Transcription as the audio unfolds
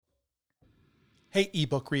Hey,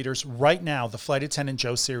 ebook readers, right now, the Flight Attendant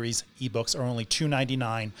Joe series ebooks are only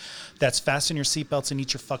 $2.99. That's fasten your seatbelts and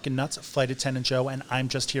eat your fucking nuts, Flight Attendant Joe, and I'm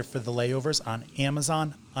just here for the layovers on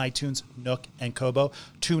Amazon, iTunes, Nook, and Kobo,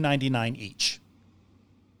 $2.99 each.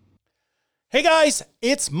 Hey guys,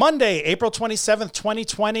 it's Monday, April 27th,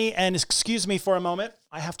 2020, and excuse me for a moment.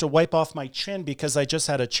 I have to wipe off my chin because I just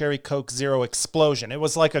had a Cherry Coke Zero explosion. It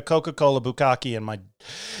was like a Coca-Cola bukkake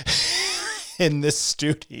in this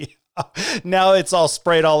studio. Now it's all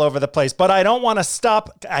sprayed all over the place, but I don't want to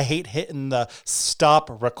stop. I hate hitting the stop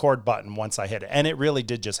record button once I hit it, and it really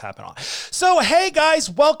did just happen. So, hey guys,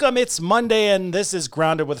 welcome. It's Monday, and this is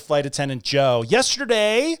Grounded with Flight Attendant Joe.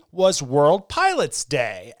 Yesterday was World Pilots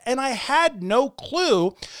Day, and I had no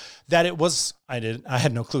clue that it was, I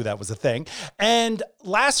had no clue that was a thing. And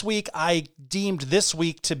last week, I deemed this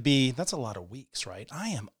week to be, that's a lot of weeks, right?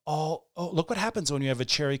 Look what happens when you have a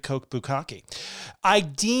Cherry Coke bukkake. I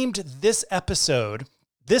deemed this episode,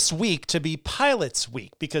 this week, to be Pilots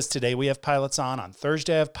Week, because today we have pilots on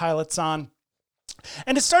Thursday I have pilots on.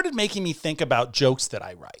 And it started making me think about jokes that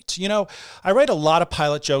I write. You know, I write a lot of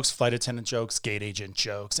pilot jokes, flight attendant jokes, gate agent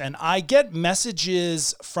jokes, and I get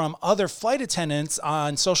messages from other flight attendants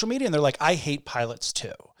on social media, and they're like, I hate pilots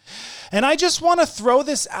too. And I just want to throw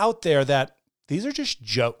this out there that these are just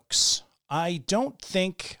jokes. I don't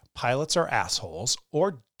think pilots are assholes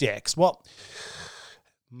or dicks. Well,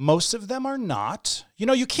 most of them are not. You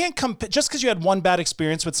know, you can't just because you had one bad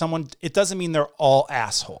experience with someone, it doesn't mean they're all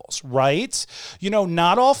assholes, right? You know,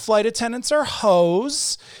 not all flight attendants are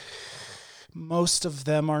hoes. Most of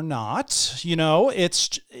them are not.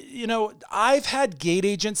 I've had gate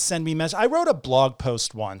agents send me messages. I wrote a blog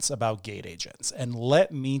post once about gate agents, and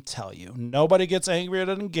let me tell you, nobody gets angrier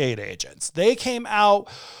than gate agents. They came out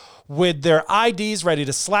with their IDs ready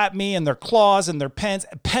to slap me and their claws and their pens,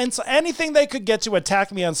 anything they could get to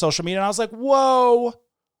attack me on social media. And I was like, whoa,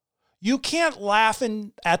 you can't laugh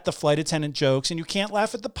at the flight attendant jokes and you can't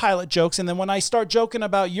laugh at the pilot jokes. And then when I start joking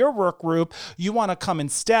about your work group, you want to come and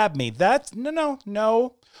stab me.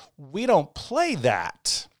 No, we don't play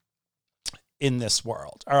that in this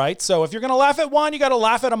world. All right. So if you're going to laugh at one, you got to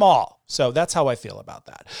laugh at them all. So that's how I feel about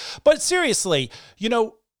that. But seriously,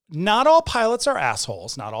 not all pilots are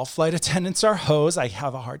assholes. Not all flight attendants are hoes. I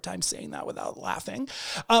have a hard time saying that without laughing.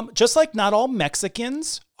 Just like not all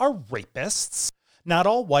Mexicans are rapists. Not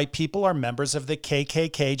all white people are members of the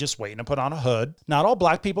KKK just waiting to put on a hood. Not all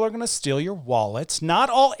black people are going to steal your wallet. Not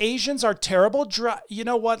all Asians are terrible. You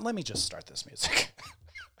know what? Let me just start this music.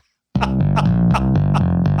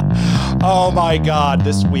 Oh my God,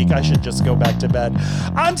 this week I should just go back to bed.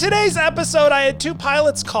 On today's episode, I had two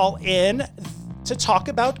pilots call in to talk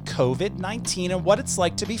about COVID-19 and what it's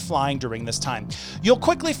like to be flying during this time. You'll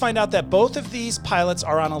quickly find out that both of these pilots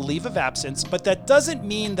are on a leave of absence, but that doesn't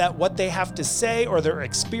mean that what they have to say or their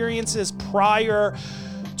experiences prior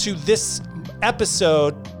to this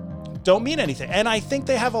episode don't mean anything. And I think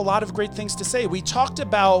they have a lot of great things to say. We talked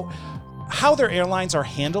about how their airlines are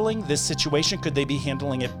handling this situation. Could they be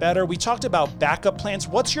handling it better? We talked about backup plans.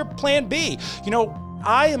 What's your plan B?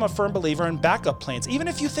 I am a firm believer in backup plans. Even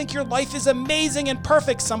if you think your life is amazing and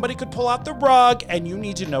perfect, somebody could pull out the rug and you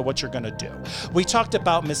need to know what you're going to do. We talked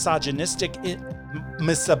about misogynistic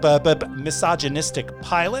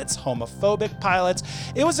pilots, homophobic pilots.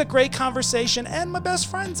 It was a great conversation and my best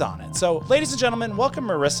friend's on it. So, ladies and gentlemen, welcome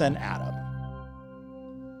Marissa and Adam.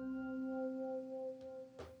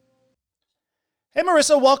 Hey,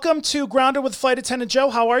 Marissa, welcome to Grounded with Flight Attendant Joe.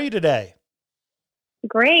 How are you today?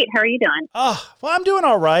 Great. How are you doing? Well, I'm doing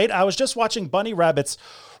all right. I was just watching bunny rabbits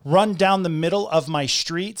run down the middle of my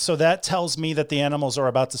street, so that tells me that the animals are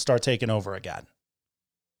about to start taking over again.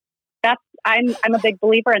 I'm a big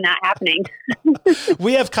believer in that happening.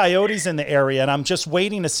 We have coyotes in the area, and I'm just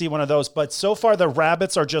waiting to see one of those. But so far, the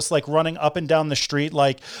rabbits are just like running up and down the street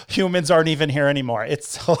like humans aren't even here anymore.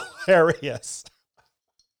 It's hilarious.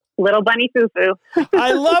 Little bunny foo-foo.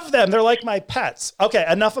 I love them. They're like my pets. Okay,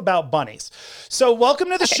 enough about bunnies. So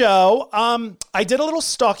welcome to the show. I did a little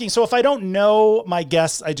stalking. So if I don't know my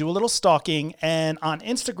guests, I do a little stalking. And on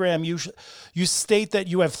Instagram, you state that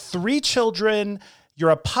you have 3 children,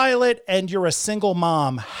 you're a pilot, and you're a single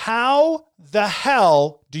mom. How the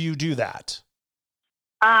hell do you do that?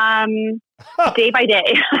 Day by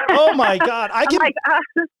day. Oh my God.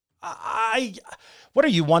 What are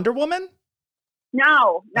you, Wonder Woman?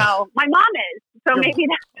 No, my mom is. So maybe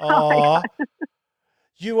that's how I got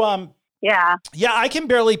it. Yeah. Yeah, I can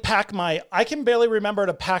barely remember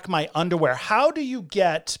to pack my underwear. How do you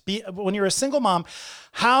when you're a single mom,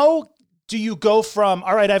 how do you go from,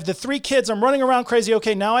 all right, I have the 3 kids, I'm running around crazy.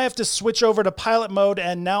 Okay, now I have to switch over to pilot mode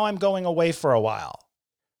and now I'm going away for a while.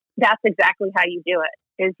 That's exactly how you do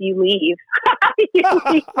it. Is you leave.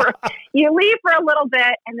 you leave for a little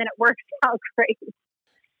bit, and then it works out great.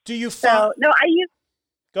 Do you find? So no, I use.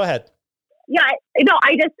 Go ahead. Yeah,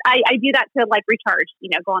 I do that to like recharge.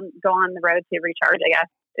 Go on the road to recharge. I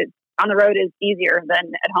guess on the road is easier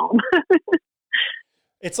than at home.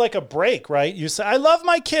 It's like a break, right? You say, I love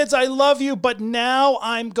my kids. I love you. But now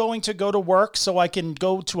I'm going to go to work so I can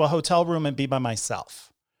go to a hotel room and be by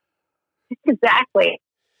myself. Exactly.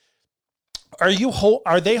 Are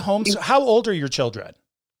they home? How old are your children?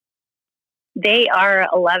 They are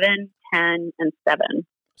 11, 10, and 7.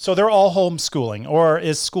 So they're all homeschooling, or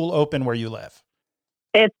is school open where you live?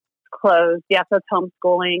 It's closed. Yeah. So it's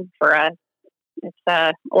homeschooling for us. It's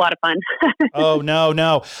a lot of fun. Oh,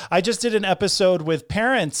 no. I just did an episode with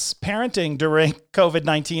parents parenting during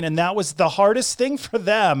COVID-19, and that was the hardest thing for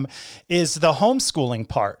them is the homeschooling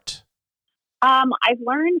part. I've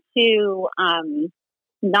learned to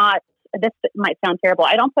this might sound terrible.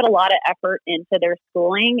 I don't put a lot of effort into their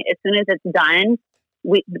schooling. As soon as it's done,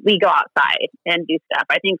 we go outside and do stuff.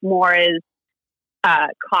 I think more is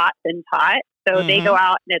caught than taught. So they go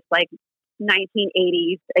out and it's like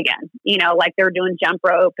 1980s again, like they're doing jump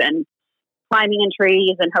rope and climbing in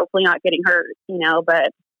trees and hopefully not getting hurt, but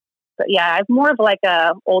yeah, I have more of like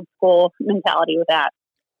a old school mentality with that.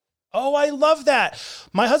 Oh, I love that.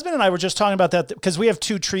 My husband and I were just talking about that because we have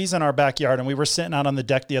 2 trees in our backyard and we were sitting out on the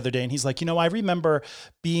deck the other day and he's like, I remember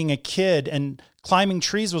being a kid and climbing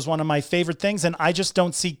trees was one of my favorite things. And I just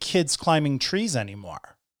don't see kids climbing trees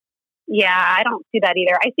anymore. Yeah, I don't see that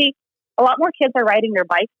either. I see a lot more kids are riding their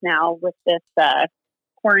bikes now with this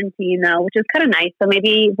quarantine, though, which is kind of nice. So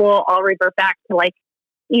maybe we'll all revert back to like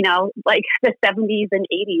the 70s and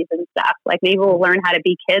 80s and stuff. Like maybe we'll learn how to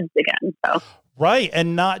be kids again. So right,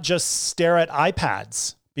 and not just stare at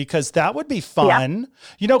iPads because that would be fun.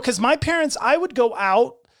 Yeah. Because my parents, I would go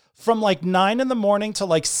out from like 9 a.m. to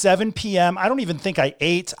like 7 p.m. I don't even think I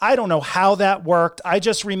ate. I don't know how that worked. I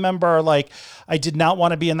just remember like I did not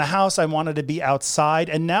want to be in the house. I wanted to be outside.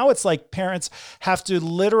 And now it's like parents have to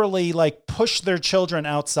literally like push their children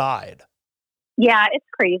outside. Yeah, it's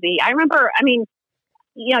crazy. I remember,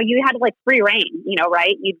 you had like free reign,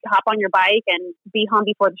 right? You'd hop on your bike and be home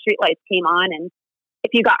before the streetlights came on. And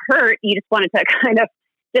if you got hurt, you just wanted to kind of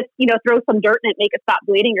just, throw some dirt in it, make it stop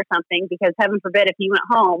bleeding or something, because heaven forbid, if you went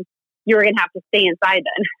home, you were going to have to stay inside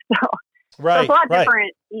then. So, right, so it's a lot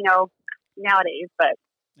different, nowadays, but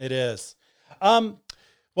it is.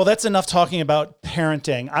 Well, that's enough talking about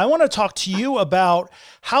parenting. I want to talk to you about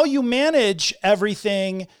how you manage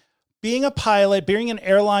everything, being a pilot, being an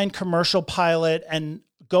airline commercial pilot, and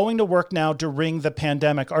going to work now during the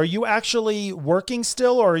pandemic. Are you actually working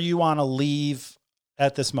still, or are you on a leave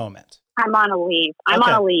at this moment? I'm on a leave.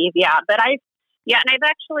 Yeah. But I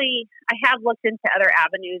have looked into other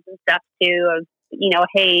avenues and stuff too of,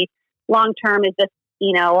 hey, long-term is this,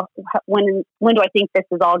 when do I think this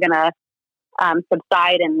is all going to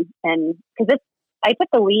subside? And cause I took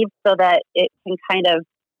the leave so that it can kind of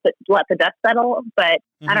let the dust settle, but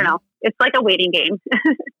I don't know. It's like a waiting game.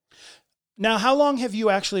 Now, how long have you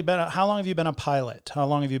been a pilot? How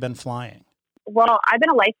long have you been flying? Well, I've been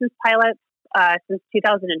a licensed pilot since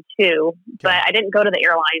 2002, but I didn't go to the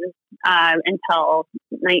airlines until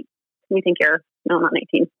let me think here. No, not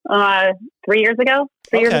 19. 3 years ago.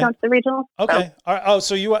 3 years ago to the regional. Okay.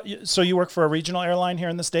 So you work for a regional airline here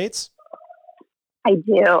in the States? I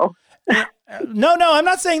do. No, I'm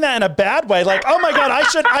not saying that in a bad way. Like, oh my God, I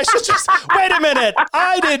should just wait a minute.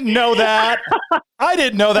 I didn't know that.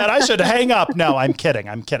 I should hang up. No, I'm kidding.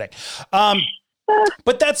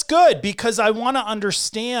 But that's good because I want to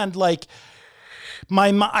understand, like,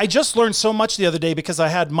 I just learned so much the other day because I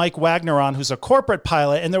had Mike Wagner on, who's a corporate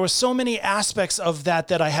pilot, and there were so many aspects of that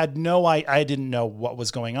I had I didn't know what was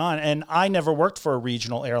going on, and I never worked for a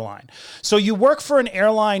regional airline. So you work for an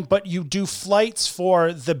airline, but you do flights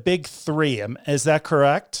for the big 3. Is that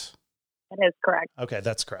correct? That is correct. Okay,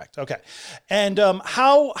 that's correct. Okay, and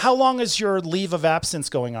how long is your leave of absence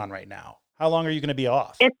going on right now? How long are you going to be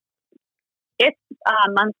off? It's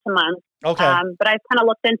month to month. Okay, but I've kind of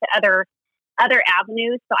looked into other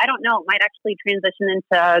avenues. So I don't know, it might actually transition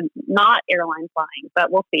into not airline flying,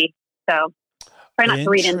 but we'll see. So try not to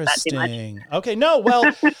read into that too much. Okay. No, well,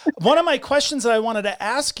 one of my questions that I wanted to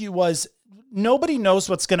ask you was nobody knows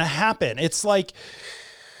what's going to happen. It's like,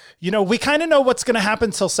 we kind of know what's going to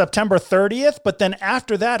happen till September 30th, but then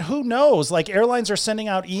after that, who knows? Like airlines are sending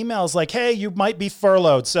out emails like, hey, you might be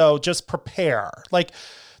furloughed. So just prepare. Like,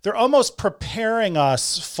 they're almost preparing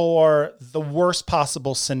us for the worst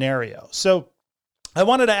possible scenario. So I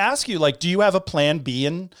wanted to ask you, like, do you have a plan B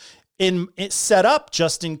it's set up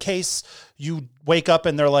just in case you wake up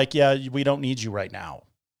and they're like, yeah, we don't need you right now.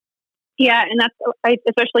 Yeah. And that's,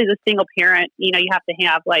 especially as a single parent, you have to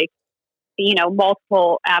have like,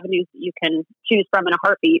 multiple avenues that you can choose from in a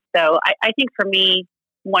heartbeat. So I think for me,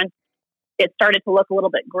 once it started to look a little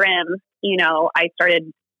bit grim, I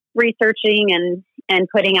started researching and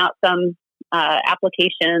putting out some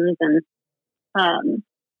applications, and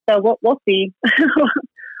so we'll see.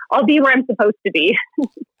 I'll be where I'm supposed to be.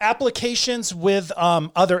 Applications with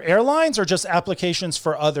other airlines, or just applications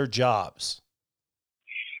for other jobs?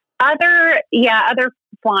 Other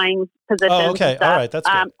flying positions. Oh, okay. All right. That's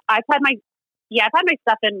good. I've had my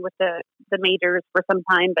stuff in with the majors for some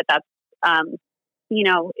time, but that's,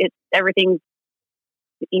 it's everything's,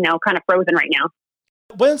 kind of frozen right now.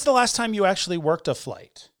 When's the last time you actually worked a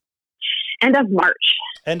flight? End of March.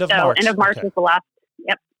 End of March okay. Was the last.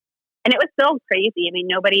 Yep. And it was still crazy. I mean,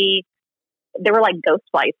 there were like ghost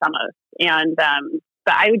flights almost. And,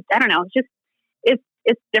 but I don't know,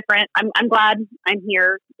 it's different. I'm glad I'm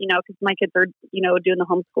here, cause my kids are, doing the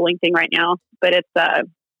homeschooling thing right now, but it's, it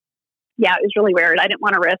was really weird. I didn't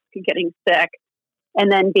want to risk getting sick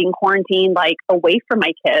and then being quarantined, like away from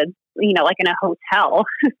my kids, like in a hotel.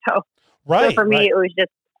 So for me, it was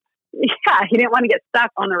just, he didn't want to get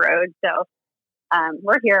stuck on the road. So,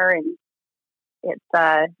 we're here, and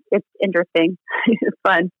it's interesting. It's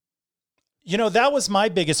fun. That was my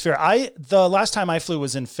biggest fear. The last time I flew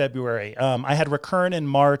was in February. I had recurrent in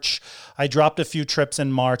March. I dropped a few trips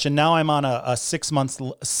in March, and now I'm on a 6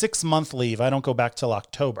 month leave. I don't go back till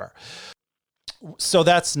October. So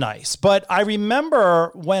that's nice. But I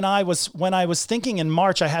remember when I was thinking in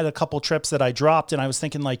March, I had a couple trips that I dropped, and I was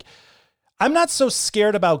thinking like, I'm not so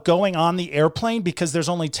scared about going on the airplane because there's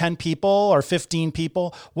only 10 people or 15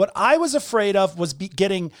 people. What I was afraid of was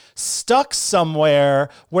getting stuck somewhere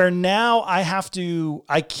where now I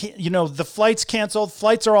can't, the flight's canceled.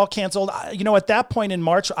 Flights are all canceled. At that point in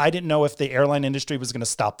March, I didn't know if the airline industry was going to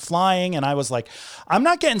stop flying. And I was like, I'm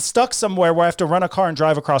not getting stuck somewhere where I have to rent a car and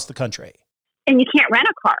drive across the country. And you can't rent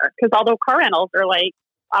a car because all those car rentals are like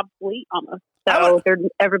obsolete almost. So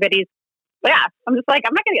everybody's, yeah, I'm just like,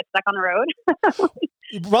 I'm not going to get stuck on the road.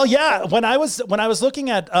 Well, yeah. When I was looking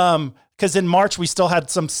at, cause in March we still had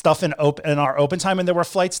some stuff in our open time, and there were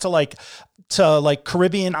flights to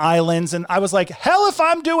Caribbean islands. And I was like, hell, if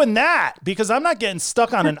I'm doing that, because I'm not getting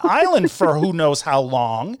stuck on an island for who knows how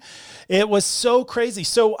long. It was so crazy.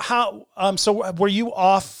 So so were you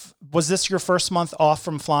off? Was this your first month off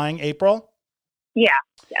from flying, April? Yeah.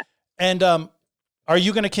 Yeah. And, are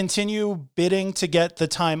you going to continue bidding to get the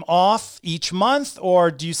time off each month? Or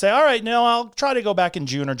do you say, all right, no, I'll try to go back in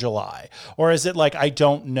June or July? Or is it like, I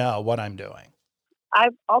don't know what I'm doing?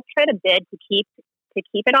 I'll try to bid to keep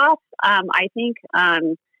it off. I think,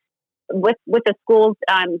 with the schools,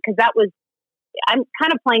 cause I'm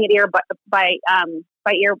kind of playing it by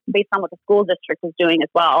ear based on what the school district is doing as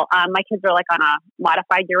well. My kids are like on a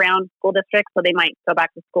modified year-round school district, so they might go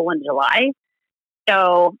back to school in July.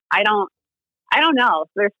 So I don't know.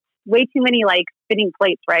 There's way too many like spinning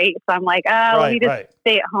plates, right? So I'm like, let me just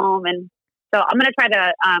stay at home. And so I'm going to try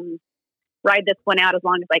to ride this one out as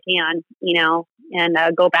long as I can,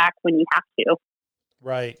 and go back when you have to.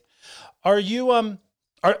 Right. Are you,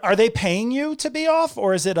 are they paying you to be off,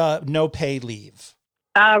 or is it a no pay leave?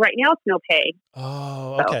 Right now it's no pay.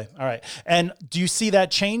 Oh, okay. So. All right. And do you see that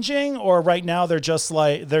changing, or right now they're just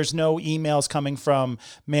like, there's no emails coming from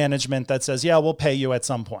management that says, yeah, we'll pay you at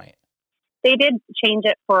some point? They did change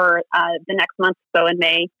it for the next month, so in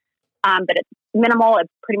May, but it's minimal. It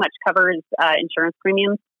pretty much covers insurance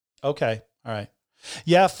premiums. Okay. All right.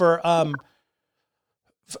 Yeah.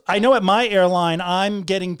 I know at my airline, I'm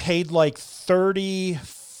getting paid like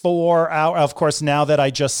 34 hours. Of course, now that I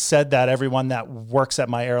just said that, everyone that works at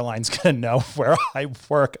my airline's going to know where I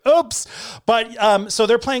work. Oops. But so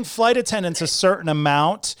they're paying flight attendants a certain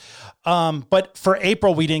amount. But for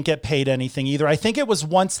April, we didn't get paid anything either. I think it was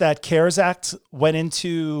once that CARES Act went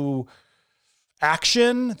into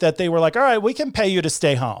action that they were like, all right, we can pay you to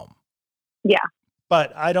stay home. Yeah.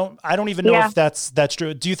 But I don't even know if that's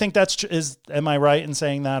true. Do you think am I right in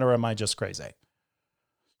saying that, or am I just crazy?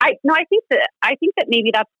 I think that maybe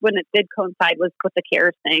that's when it did coincide was with the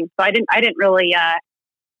CARES thing. So I didn't really, I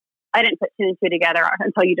didn't put two and two together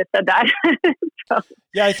until you just said that.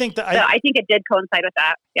 Yeah, I think that. I think it did coincide with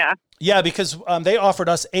that. Yeah. Yeah, because they offered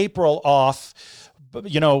us April off,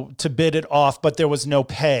 to bid it off, but there was no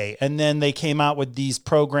pay. And then they came out with these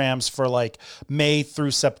programs for like May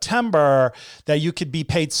through September that you could be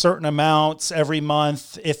paid certain amounts every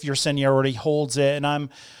month if your seniority holds it. And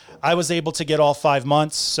I was able to get all 5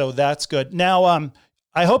 months, so that's good. Now,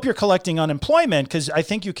 I hope you're collecting unemployment, because I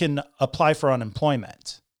think you can apply for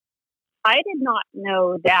unemployment. I did not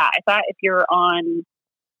know that. I thought if you're on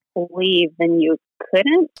leave, then you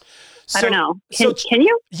couldn't. I don't know. Can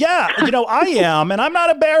you? Yeah, I am, and I'm not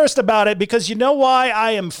embarrassed about it, because you know why?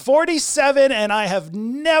 I am 47 and I've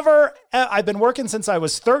been working since I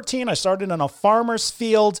was 13. I started in a farmer's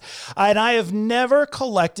field, and I have never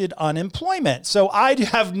collected unemployment. So I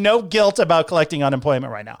have no guilt about collecting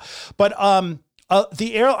unemployment right now. But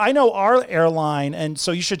I know our airline, and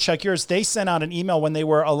so you should check yours. They sent out an email when they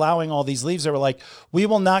were allowing all these leaves. They were like, we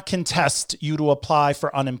will not contest you to apply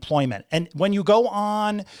for unemployment. And when you go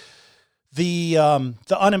on the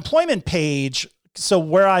unemployment page, so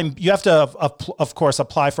you have to, of course,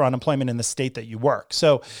 apply for unemployment in the state that you work.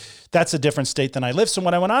 So that's a different state than I live. So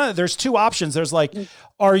when I went on it, there's two options. There's like,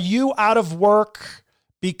 are you out of work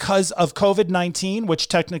because of COVID-19, which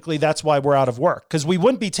technically that's why we're out of work, because we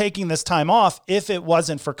wouldn't be taking this time off if it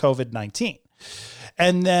wasn't for COVID-19.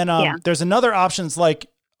 And then there's another options like,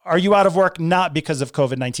 are you out of work not because of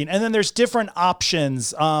COVID-19? And then there's different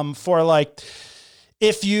options for like,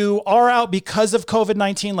 if you are out because of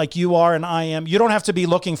COVID-19, like you are and I am, you don't have to be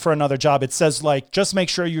looking for another job. It says like, just make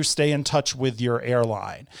sure you stay in touch with your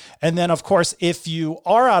airline. And then of course, if you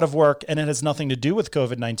are out of work and it has nothing to do with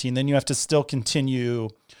COVID-19, then you have to still continue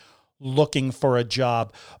looking for a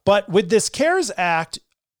job. But with this CARES Act,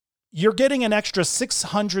 you're getting an extra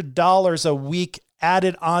 $600 a week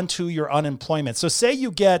added onto your unemployment. So say you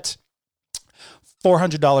get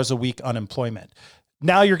 $400 a week unemployment.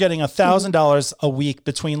 Now you're getting $1,000 a week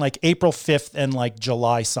between like April 5th and like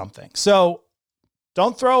July something. So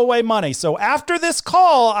don't throw away money. So after this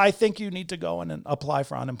call, I think you need to go in and apply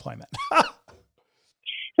for unemployment.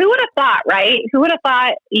 Who would have thought, right? Who would have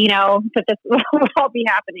thought, that this would all be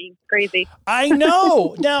happening? Crazy. I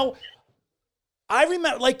know. Now, I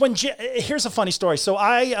remember like here's a funny story. So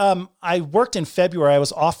I worked in February. I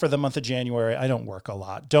was off for the month of January. I don't work a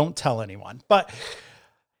lot. Don't tell anyone. But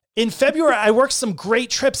in February, I worked some great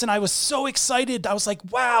trips and I was so excited. I was like,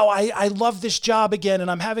 wow, I love this job again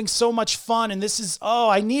and I'm having so much fun. And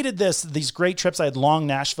I needed these great trips. I had long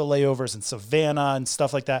Nashville layovers in Savannah and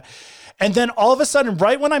stuff like that. And then all of a sudden,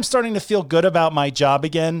 right when I'm starting to feel good about my job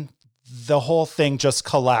again, the whole thing just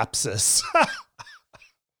collapses.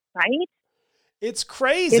 Right? It's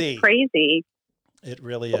crazy. It's crazy. It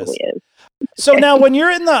really is. It is. So now when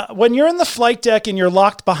you're in the flight deck and you're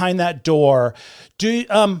locked behind that door,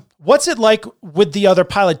 what's it like with the other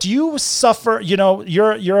pilot? Do you suffer,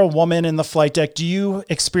 you're a woman in the flight deck. Do you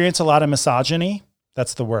experience a lot of misogyny?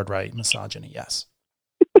 That's the word, right? Misogyny. Yes.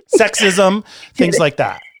 Sexism, things like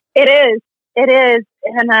that. It is. And,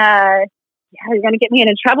 you're going to get me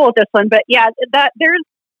into trouble with this one, but yeah, I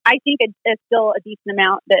think it's still a decent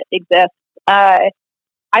amount that exists.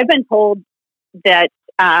 I've been told that,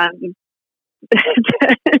 been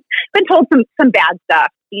told some bad stuff,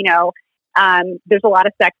 there's a lot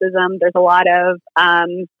of sexism. There's a lot of,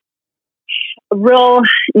 real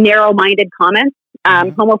narrow-minded comments,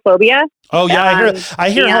 homophobia. Oh yeah. I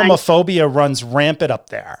hear homophobia runs rampant up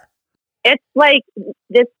there. It's like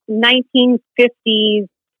this 1950s,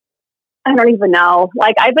 I don't even know.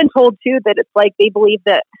 Like I've been told too that it's like they believe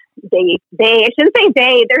that I shouldn't say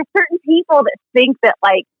they, there's certain people that think that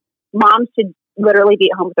like moms should literally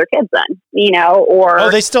be at home with their kids then,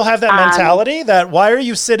 or they still have that mentality that why are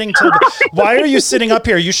you sitting up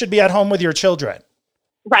here? You should be at home with your children.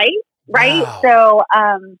 Right. Wow. So,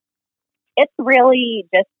 it's really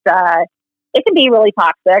just, it can be really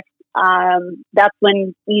toxic. That's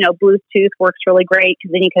when, Bluetooth works really great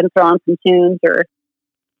because then you can throw on some tunes or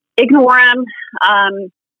ignore them.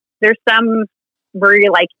 There's some very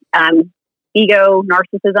like, ego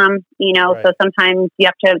narcissism, Right. So sometimes you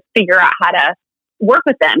have to figure out how to work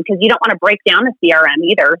with them because you don't want to break down the CRM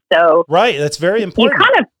either. So right. That's very important. So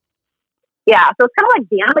it's kind of like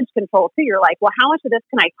damage control too. You're like, well, how much of this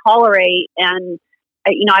can I tolerate? And,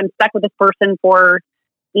 I'm stuck with this person for,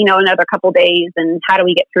 another couple days and how do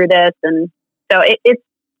we get through this? And so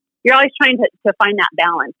you're always trying to find that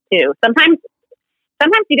balance too. Sometimes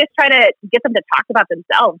you just try to get them to talk about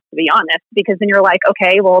themselves, to be honest, because then you're like,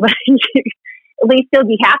 okay, well, at least you'll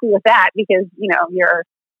be happy with that because, you're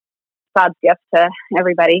God's gift to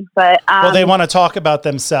everybody. But they want to talk about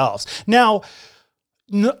themselves. Now,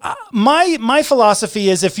 my philosophy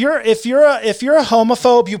is if you're a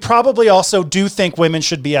homophobe, you probably also do think women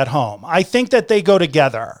should be at home. I think that they go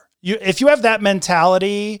together. If you have that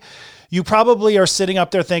mentality, you probably are sitting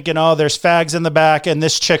up there thinking, oh, there's fags in the back and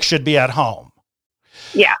this chick should be at home.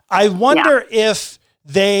 Yeah. I wonder if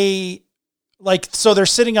they so they're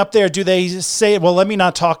sitting up there. Do they say, well, let me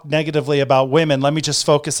not talk negatively about women. Let me just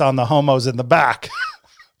focus on the homos in the back.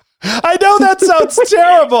 I know that sounds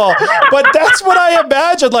terrible, but that's what I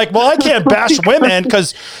imagine. Like, well, I can't bash women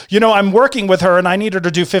because, I'm working with her and I need her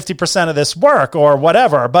to do 50% of this work or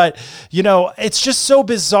whatever. But, it's just so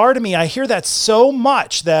bizarre to me. I hear that so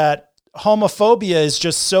much, that homophobia is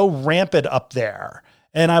just so rampant up there.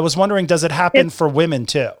 And I was wondering, does it happen for women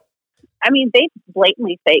too? I mean, they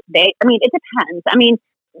blatantly say it depends. I mean,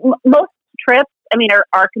 most trips,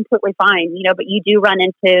 are completely fine, but you do run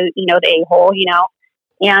into, the a-hole,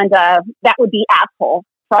 and that would be asshole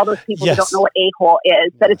for all those people who don't know what a-hole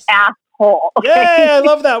is, that it's asshole. Okay? Yay, I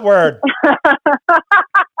love that word.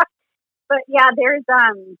 But yeah, there's,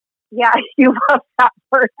 you love that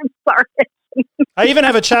word. I'm sorry. I even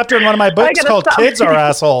have a chapter in one of my books called Kids Are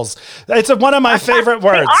Assholes. It's one of my favorite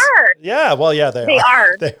words. They are. Yeah, well, yeah, they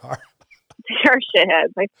are. They are. They're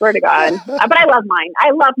shitheads, I swear to God. But I love mine.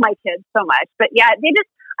 I love my kids so much. But yeah,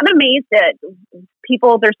 I'm amazed that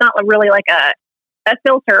people, there's not really like a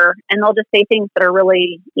filter, and they'll just say things that are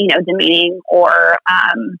really, demeaning or,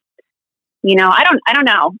 I don't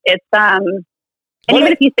know. It's, and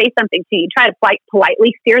even if you say something to you, try to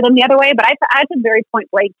politely steer them the other way. But I had to very point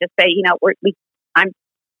blank just say,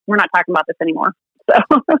 we're not talking about this anymore. So.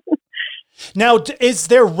 Now, is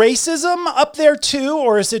there racism up there too,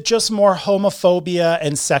 or is it just more homophobia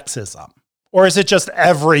and sexism, or is it just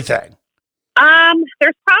everything?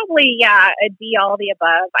 There's probably, it'd be all the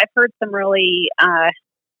above. I've heard some really,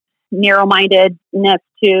 narrow-mindedness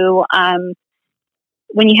too.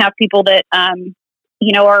 When you have people that,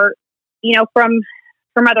 are, from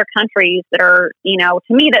other countries that are, to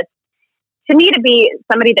me to be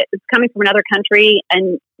somebody that is coming from another country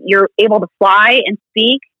and you're able to fly and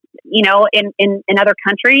speak, in another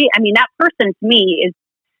country. I mean, that person to me is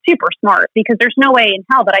super smart, because there's no way in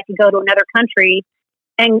hell that I could go to another country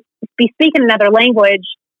and be speaking another language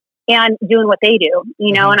and doing what they do,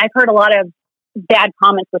 and I've heard a lot of bad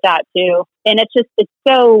comments with that too. And that's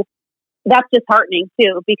disheartening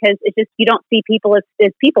too, because it's just, you don't see people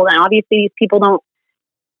as people. And obviously these people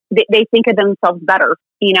they think of themselves better,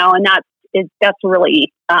 and that's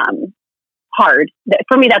really, hard.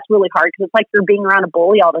 For me, that's really hard, because it's like you're being around a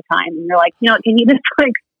bully all the time, and you're like, can you just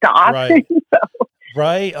stop? Right.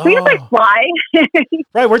 Right. We just fly.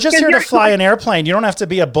 Right. We're just here to fly an airplane. You don't have to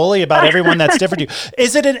be a bully about everyone that's different to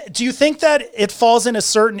you. Do you think that it falls in a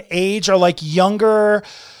certain age, or like younger,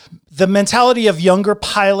 the mentality of younger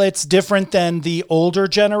pilots different than the older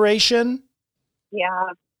generation? Yeah.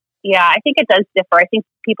 Yeah. I think it does differ. I think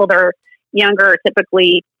people that are younger are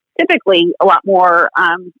typically a lot more,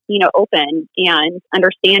 open and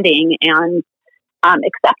understanding and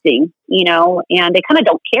accepting, and they kind of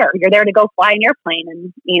don't care. You're there to go fly an airplane,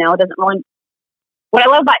 and, it doesn't really. What I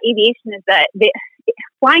love about aviation is that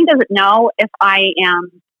flying doesn't know if I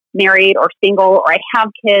am married or single, or I have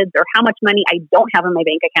kids, or how much money I don't have in my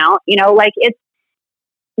bank account.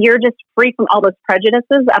 You're just free from all those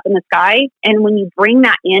prejudices up in the sky. And when you bring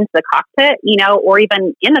that into the cockpit, or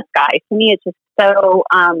even in the sky, to me, it's just so,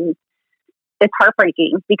 it's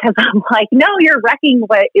heartbreaking, because I'm like, no, you're wrecking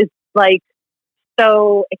what is like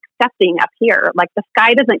so accepting up here. Like, the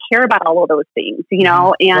sky doesn't care about all of those things, and,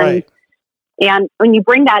 right. And when you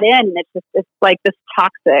bring that in, it's like this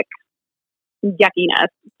toxic yuckiness.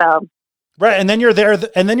 So. Right. And then you're there,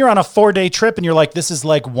 and then you're on a 4-day trip, and you're like, this is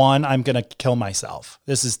like I'm going to kill myself.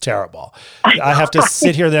 This is terrible. I have to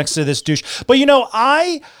sit here next to this douche. But,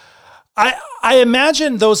 I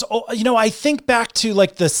imagine those, I think back to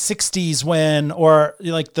like the 60s or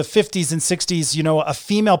like the 50s and 60s, a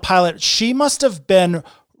female pilot, she must have been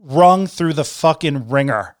rung through the fucking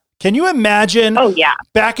ringer. Can you imagine? Oh, yeah.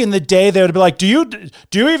 Back in the day, they would be like, do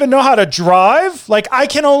you even know how to drive? Like, I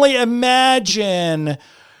can only imagine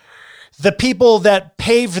the people that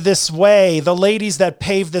paved this way, the ladies that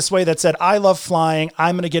paved this way, that said, I love flying.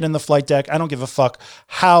 I'm going to get in the flight deck. I don't give a fuck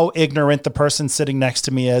how ignorant the person sitting next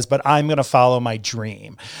to me is, but I'm going to follow my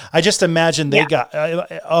dream. I just imagine they got,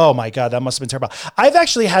 oh my God, that must have been terrible. I've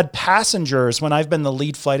actually had passengers when I've been the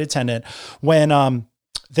lead flight attendant, when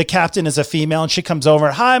the captain is a female and she comes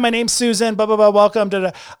over, hi, my name's Susan, blah, blah, blah, welcome.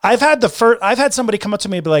 I've had somebody come up to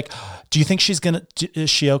me and be like, do you think is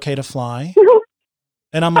she okay to fly?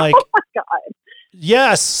 And I'm like, oh my God.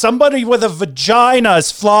 Yes, somebody with a vagina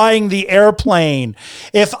is flying the airplane.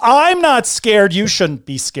 If I'm not scared, you shouldn't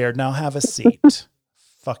be scared. Now have a seat.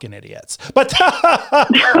 Fucking idiots. But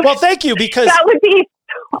well, thank you, because that would be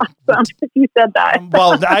awesome if you said that.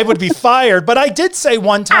 Well, I would be fired. But I did say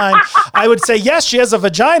one time, I would say, yes, she has a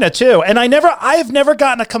vagina too. And I've never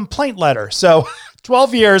gotten a complaint letter. So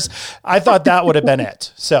 12 years, I thought that would have been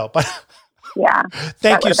it. So, but yeah.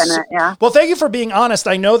 Thank you. Well, thank you for being honest.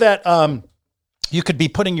 I know that you could be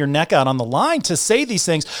putting your neck out on the line to say these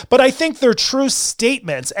things, but I think they're true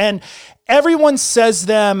statements, and everyone says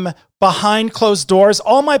them behind closed doors.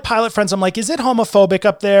 All my pilot friends, I'm like, is it homophobic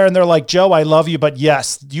up there? And they're like, Joe, I love you, but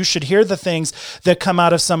yes, you should hear the things that come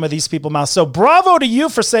out of some of these people's mouths. So bravo to you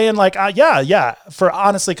for saying like, yeah, for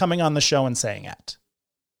honestly coming on the show and saying it.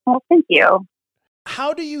 Well, thank you.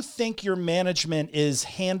 How do you think your management is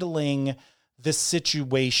handling this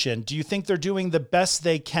situation? Do you think they're doing the best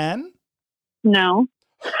they can? No.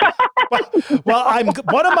 Well,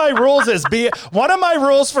 one of my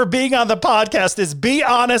rules for being on the podcast is be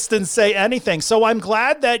honest and say anything. So I'm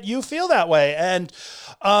glad that you feel that way. And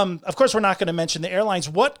of course, we're not going to mention the airlines.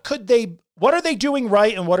 What are they doing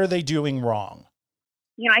right and what are they doing wrong?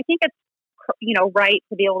 I think it's right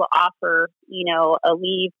to be able to offer a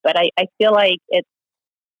leave, but I feel like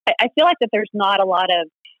I feel like that there's not a lot of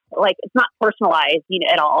it's not personalized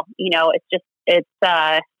at all.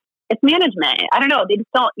 It's management. I don't know. They just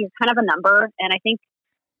don't. You're kind of a number, and I think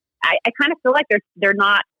I kind of feel like they're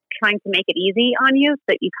not trying to make it easy on you, so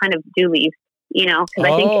that you kind of do leave. Because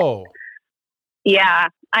I think,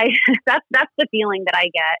 that's the feeling that I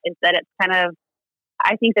get, is that it's kind of.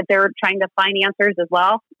 I think that they're trying to find answers as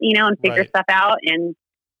well, and figure stuff out. And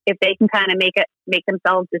if they can kind of make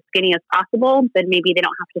themselves as skinny as possible, then maybe they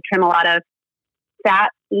don't have to trim a lot of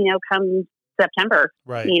fat, come September.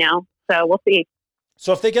 Right. So we'll see.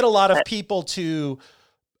 So if they get a lot of people to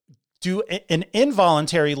do an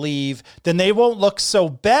involuntary leave, then they won't look so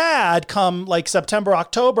bad come like September,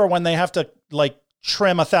 October, when they have to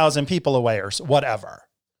trim 1,000 people away or whatever.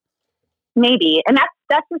 Maybe. And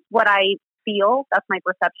that's just what I feel. That's my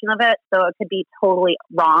perception of it. So it could be totally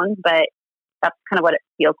wrong, but that's kind of what it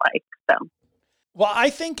feels like. So. Well, I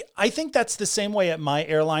think that's the same way at my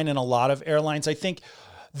airline and a lot of airlines. I think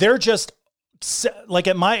they're just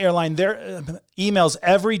at my airline, there emails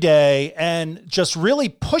every day and just really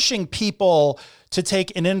pushing people to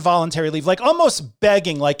take an involuntary leave, almost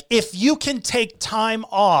begging, if you can take time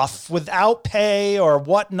off without pay or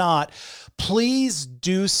whatnot, please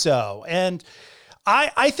do so. And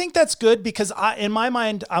I think that's good because in my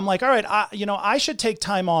mind, I'm like, all right, I should take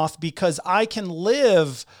time off because I can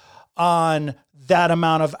live on that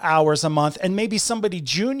amount of hours a month. And maybe somebody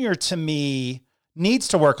junior to me needs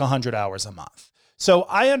to work 100 hours a month. So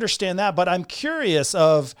I understand that, but I'm curious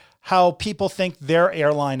of how people think their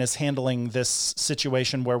airline is handling this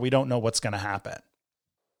situation where we don't know what's going to happen.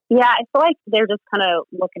 Yeah, I feel like they're just kind of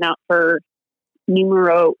looking out for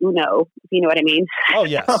numero uno, if you know what I mean. Oh,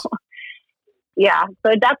 yes.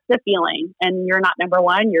 So that's the feeling. And you're not number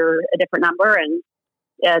one, you're a different number. And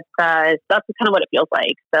it's that's kind of what it feels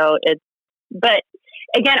like. So but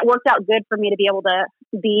again, it worked out good for me to be able to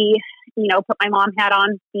be, put my mom hat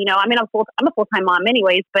on. I'm a full-time mom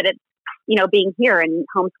anyways, but it's, being here and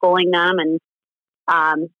homeschooling them. And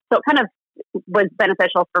so it kind of was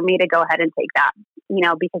beneficial for me to go ahead and take that,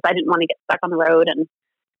 because I didn't want to get stuck on the road and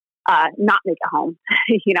not make it home,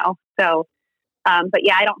 So, but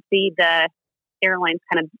yeah, I don't see the airlines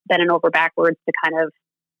kind of bending over backwards to kind of,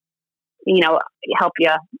 help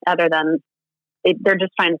you other than they're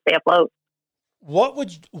just trying to stay afloat.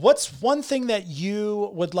 What's one thing that you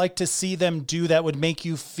would like to see them do that would make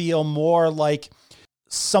you feel more like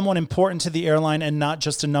someone important to the airline and not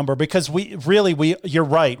just a number? Because you're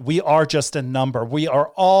right. We are just a number. We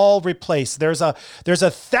are all replaced. There's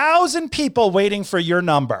 1,000 people waiting for your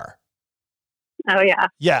number. Oh yeah.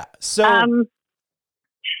 Yeah. So I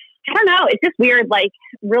don't know. It's just weird.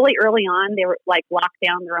 Really early on, they were locked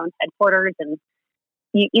down their own headquarters, and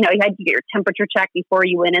you had to get your temperature checked before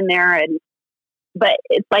you went in there. But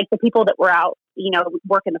it's the people that were out,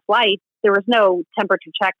 working the flights, there was no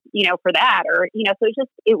temperature check, for that, or, so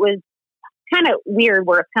it was kind of weird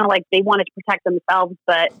where it's kind of like they wanted to protect themselves,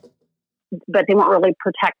 but they weren't really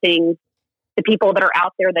protecting the people that are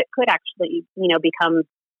out there that could actually, become,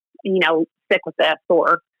 sick with this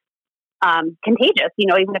or contagious,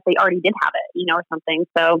 even if they already did have it, or something.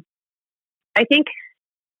 So I think,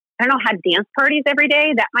 I don't know, have dance parties every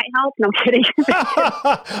day. That might help. No, I'm kidding.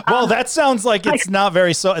 Well, that sounds like it's not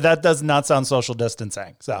very, that does not sound social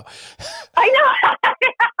distancing. So I know.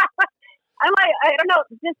 I'm I don't know.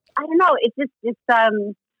 I'm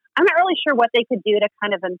not really sure what they could do to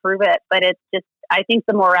kind of improve it, but it's just, I think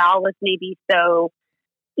the morale was maybe so,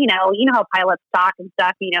 how pilots talk and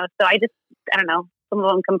stuff, so I don't know. Some of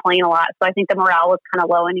them complain a lot. So I think the morale was kind of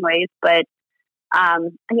low anyways, but I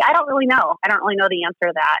don't really know. I don't really know the answer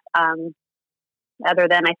to that. Other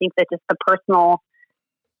than I think that just that personal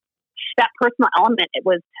element it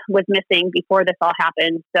was missing before this all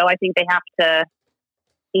happened. So I think they have to,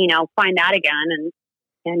 find that again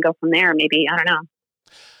and go from there. Maybe, I don't know.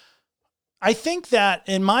 I think that,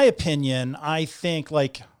 in my opinion, I think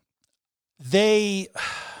like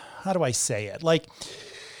how do I say it? Like,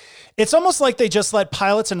 it's almost like they just let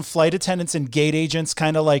pilots and flight attendants and gate agents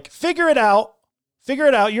kind of like figure it out.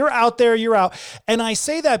 You're out there, you're out. And I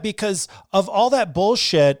say that because of all that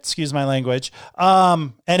bullshit, excuse my language.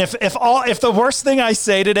 And if the worst thing I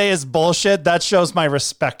say today is bullshit, that shows my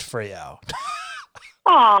respect for you.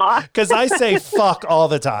 Aw. Because I say fuck all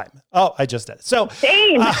the time. Oh, I just did. So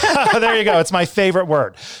there you go. It's my favorite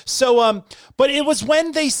word. So, but it was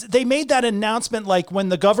when they made that announcement, like when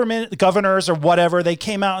the governors or whatever, they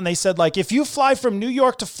came out and they said, like, if you fly from New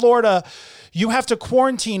York to Florida, you have to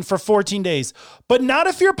quarantine for 14 days, but not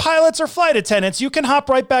if you're pilots or flight attendants. You can hop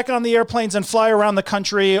right back on the airplanes and fly around the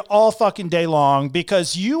country all fucking day long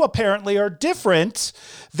because you apparently are different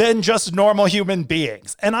than just normal human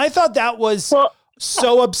beings. And I thought that was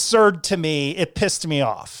so absurd to me. It pissed me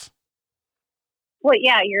off. Well,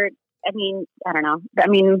 yeah, I don't know. I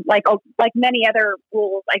mean, like many other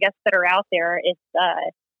rules, I guess, that are out there, it's,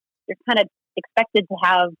 you're kind of expected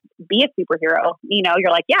to be a superhero. You know,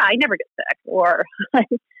 you're like, yeah, I never get sick, or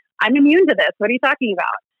I'm immune to this. What are you talking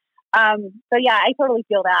about? So yeah, I totally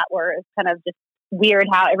feel that, where it's kind of just weird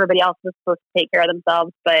how everybody else was supposed to take care of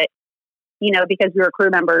themselves. But, you know, because we were crew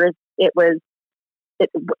members, it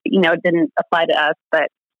didn't apply to us. But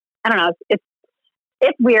I don't know.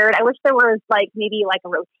 It's weird. I wish there was maybe a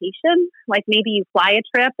rotation, like maybe you fly a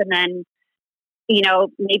trip and then, you know,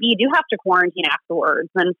 maybe you do have to quarantine afterwards,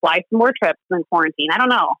 then fly some more trips and then quarantine. I don't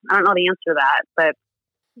know the answer to that, but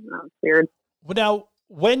it's weird. Well, now,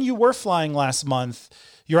 when you were flying last month,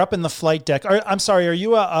 you're up in the flight deck. I'm sorry, are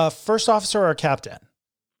you a first officer or a captain?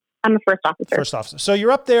 I'm a first officer. First officer. So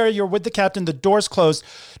you're up there, you're with the captain, the door's closed.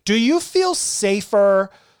 Do you feel safer?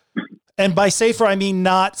 And by safer, I mean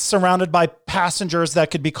not surrounded by passengers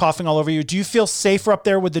that could be coughing all over you. Do you feel safer up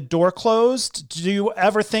there with the door closed? Do you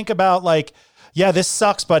ever think about like, yeah, this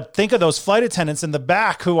sucks, but think of those flight attendants in the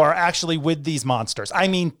back who are actually with these monsters? I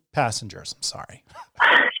mean, passengers. I'm sorry.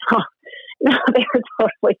 No, they were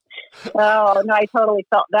totally. Oh no, I totally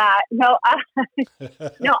felt that. No, I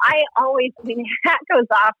always. I mean, that goes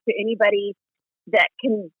off to anybody that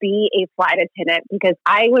can be a flight attendant, because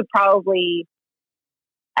I would probably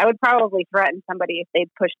threaten somebody if they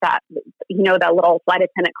push that, you know, that little flight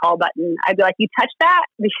attendant call button. I'd be like, you touch that,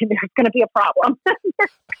 there's going to be a problem.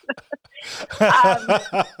 I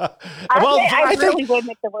really would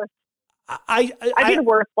make the worst. I'd be the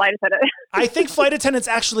worst flight attendant. I think flight attendants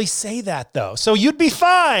actually say that though. So you'd be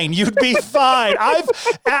fine. I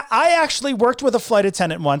actually worked with a flight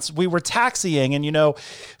attendant once. We were taxiing and, you know,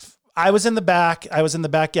 I was in the back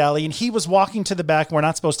galley and he was walking to the back. We're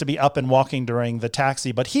not supposed to be up and walking during the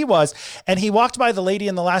taxi, but he was, and he walked by the lady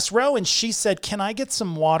in the last row and she said, "Can I get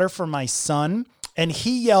some water for my son?" And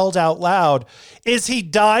he yelled out loud, "Is he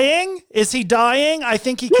dying? Is he dying? I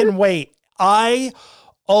think he can wait." I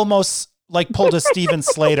almost pulled a Steven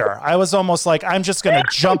Slater. I was almost like, I'm just going to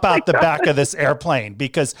jump out the back of this airplane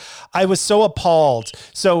because I was so appalled.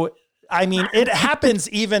 So I mean, it happens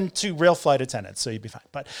even to real flight attendants, so you'd be fine.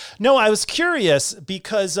 But no, I was curious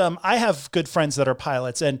because I have good friends that are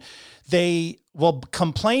pilots and they will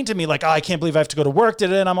complain to me like, "Oh, I can't believe I have to go to work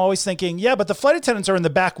today." And I'm always thinking, yeah, but the flight attendants are in the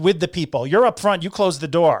back with the people. You're up front. You close the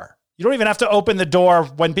door. You don't even have to open the door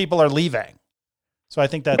when people are leaving. So I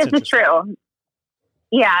think that's This is true.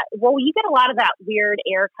 Yeah. Well, you get a lot of that weird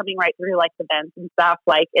air coming right through like the vents and stuff.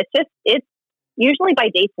 Like it's usually by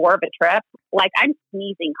day 4 of a trip, like I'm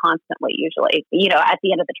sneezing constantly, usually, you know, at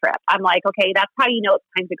the end of the trip. I'm like, okay, that's how you know it's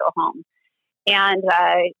time to go home. And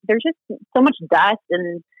there's just so much dust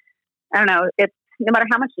and I don't know, it's no matter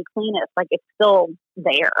how much you clean it, like it's still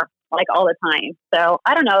there like all the time. So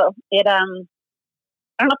I don't know. I don't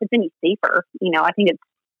know if it's any safer, you know, I think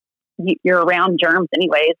you're around germs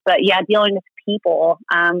anyways, but yeah, dealing with people,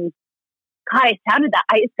 God, I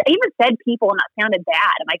even said people and that sounded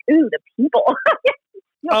bad. I'm like, ooh, the people.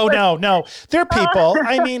 Oh, no, they're people.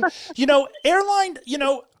 I mean, you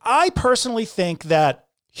know, I personally think that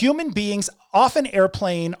human beings off an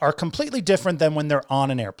airplane are completely different than when they're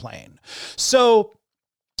on an airplane. So,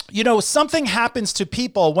 you know, something happens to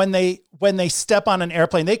people when they step on an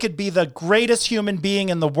airplane. They could be the greatest human being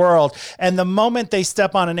in the world. And the moment they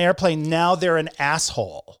step on an airplane, now they're an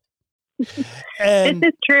asshole. And this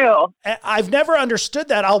is true. I've never understood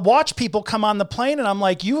that. I'll watch people come on the plane and I'm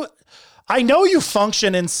like, I know you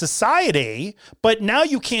function in society, but now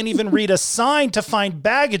you can't even read a sign to find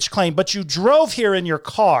baggage claim, but you drove here in your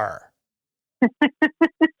car.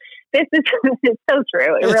 It's so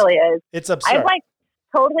true. It really is. It's absurd. I've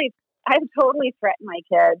totally threatened my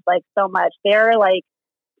kids like so much. They're like,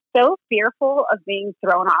 so fearful of being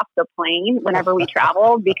thrown off the plane whenever we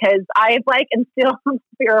travel because I like instill some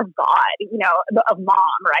fear of God, you know, of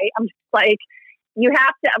mom, right? I'm just like, you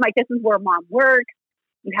have to, I'm like, this is where mom works.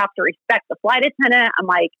 You have to respect the flight attendant. I'm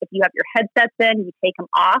like, if you have your headsets in, you take them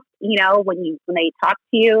off, you know, when they talk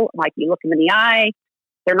to you, I'm like, you look them in the eye.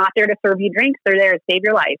 They're not there to serve you drinks. They're there to save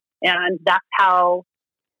your life. And that's how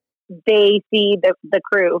they see the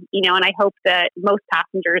crew, you know, and I hope that most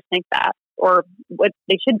passengers think that, or what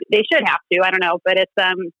they should have to, I don't know, but it's,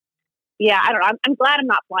 yeah, I don't know. I'm glad I'm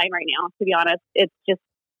not flying right now, to be honest. It's just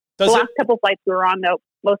the last couple flights we were on, though,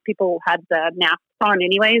 most people had the masks on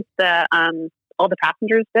anyways. All the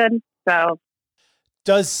passengers did. So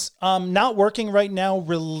does not working right now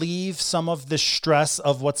relieve some of the stress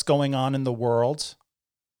of what's going on in the world?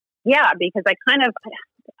 Yeah, because I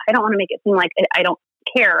don't want to make it seem like I don't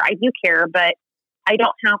care. I do care, but I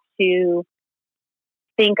don't have to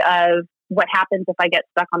think of what happens if I get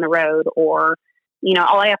stuck on the road, or, you know,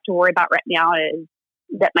 all I have to worry about right now is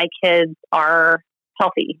that my kids are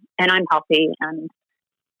healthy and I'm healthy. And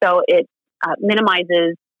so it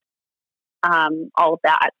minimizes all of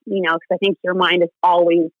that, you know, because I think your mind is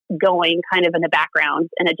always going kind of in the background,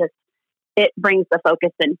 and it brings the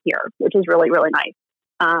focus in here, which is really, really nice.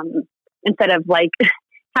 Instead of like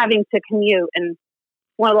having to commute. And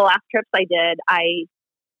one of the last trips I did,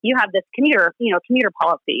 you have this commuter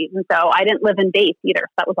policy. And so I didn't live in base either.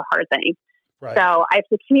 So that was a hard thing. Right. So I have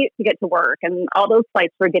to commute to get to work, and all those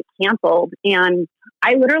flights would get canceled. And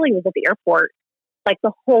I literally was at the airport like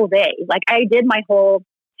the whole day. Like I did my whole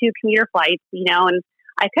 2 commuter flights, you know, and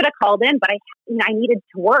I could have called in, but I needed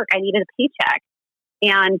to work. I needed a paycheck.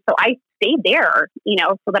 And so I stayed there, you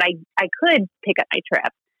know, so that I could pick up my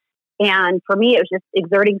trip. And for me, it was just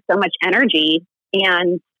exerting so much energy.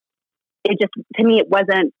 And it just, to me, you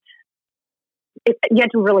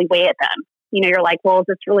had to really weigh it then. You know, you're like, well, is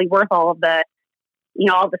this really worth all of the, you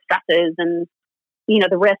know, all the stresses and, you know,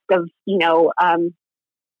 the risk of, you know, I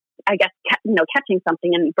guess, you know, catching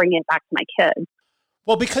something and bringing it back to my kids.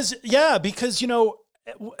 Well, because, you know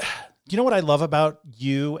what I love about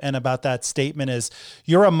you and about that statement is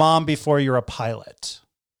you're a mom before you're a pilot.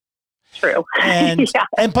 True. And,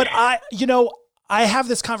 but I have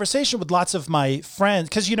this conversation with lots of my friends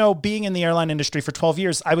because, you know, being in the airline industry for 12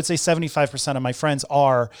 years, I would say 75% of my friends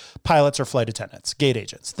are pilots or flight attendants, gate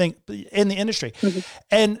agents in the industry. Mm-hmm.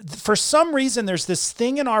 And for some reason, there's this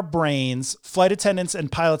thing in our brains, flight attendants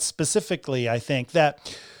and pilots specifically, I think,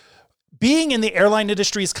 that being in the airline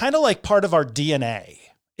industry is kind of like part of our DNA.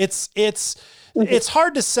 It's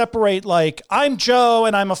hard to separate, like, I'm Joe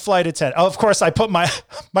and I'm a flight attendant. Oh, of course, I put my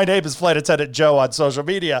name is Flight Attendant Joe on social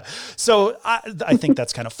media. So I think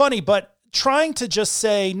that's kind of funny, but trying to just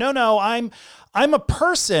say, no, I'm a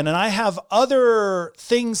person and I have other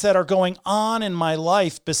things that are going on in my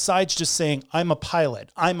life besides just saying I'm a pilot,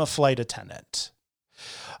 I'm a flight attendant.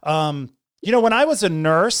 You know, when I was a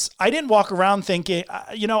nurse, I didn't walk around thinking,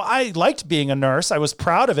 you know, I liked being a nurse. I was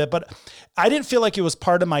proud of it, but I didn't feel like it was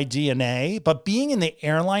part of my DNA. But being in the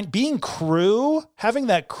airline, being crew, having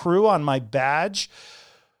that crew on my badge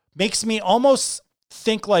makes me almost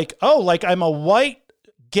think like, oh, like I'm a white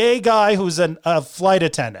gay guy who's a flight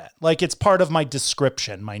attendant. Like it's part of my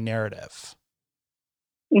description, my narrative.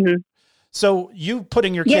 Mm-hmm. So you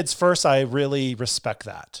putting your kids first, I really respect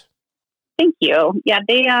that. Thank you. Yeah,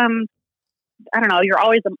 they, I don't know. You're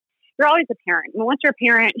always a parent. And once you're a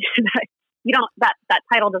parent, you don't, that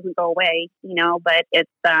title doesn't go away, you know, but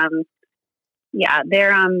it's, they're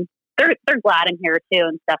glad I'm here too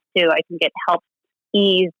and stuff too. I think it helps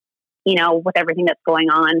ease, you know, with everything that's going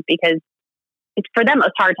on, because it's, for them,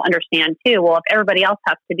 it's hard to understand too. Well, if everybody else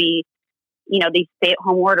has to be, you know, these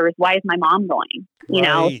stay-at-home orders, why is my mom going? You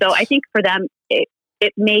know? So I think for them, it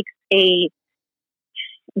makes a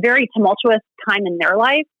very tumultuous time in their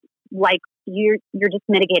life. Like, you're just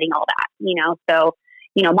mitigating all that, you know? So,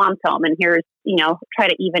 you know, mom's home and here's, you know, try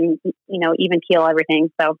to even keel everything.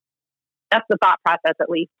 So that's the thought process, at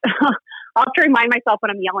least. I'll have to remind myself when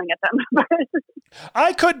I'm yelling at them.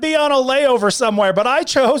 I could be on a layover somewhere, but I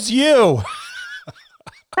chose you.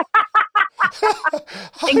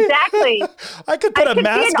 Exactly. I could put a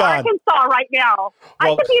mask on. Arkansas right now.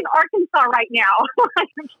 I could be in Arkansas right now.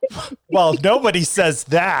 Well, nobody says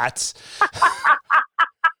that.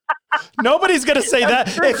 Nobody's going to say that.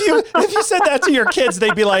 If you said that to your kids,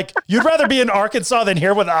 they'd be like, you'd rather be in Arkansas than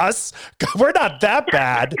here with us? We're not that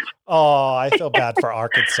bad. Oh, I feel bad for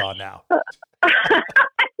Arkansas now.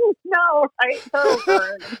 No, sorry.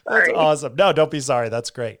 That's awesome. No, don't be sorry. That's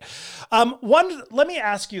great. Let me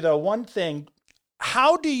ask you though, one thing.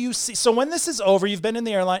 How do you see, so when this is over, you've been in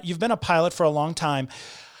the airline, you've been a pilot for a long time.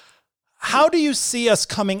 How do you see us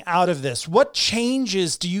coming out of this? What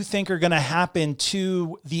changes do you think are going to happen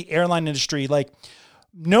to the airline industry? Like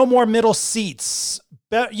no more middle seats,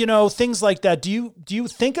 things like that. Do you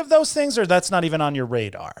think of those things, or that's not even on your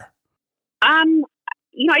radar? I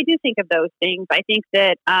do think of those things. I think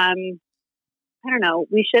that, I don't know,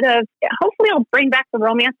 we should have, hopefully it'll bring back the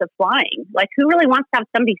romance of flying. Like, who really wants to have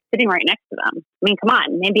somebody sitting right next to them? I mean, come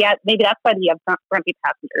on, maybe that's why you have grumpy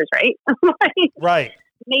passengers, right? Right.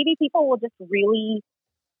 Maybe people will just really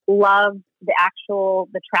love the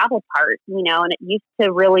travel part, and it used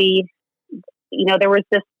to really, there was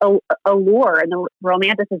this allure and the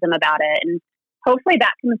romanticism about it. And hopefully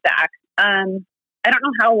that comes back. I don't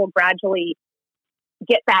know how we'll gradually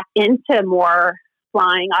get back into more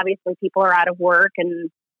flying. Obviously people are out of work,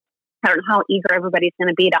 and I don't know how eager everybody's going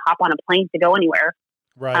to be to hop on a plane to go anywhere.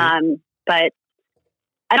 Right. But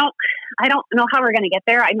I don't know how we're going to get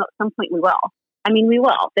there. I know at some point we will. I mean, we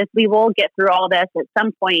will get through all this at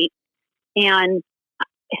some point, and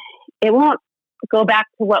it won't go back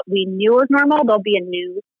to what we knew was normal. There'll be a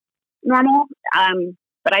new normal.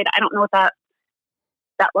 But I don't know what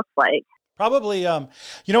that looks like. Probably,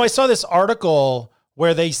 I saw this article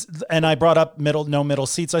where and I brought up no middle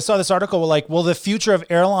seats. I saw this article like, will the future of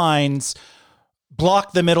airlines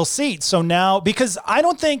block the middle seat? So now, because I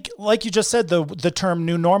don't think, like you just said, the term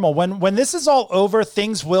new normal, when this is all over,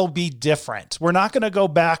 things will be different. We're not going to go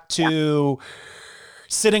back to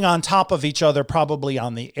sitting on top of each other, probably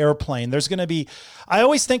on the airplane. There's going to be, I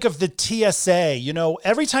always think of the TSA,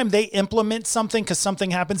 every time they implement something because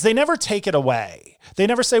something happens, they never take it away. They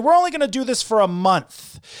never say, we're only going to do this for a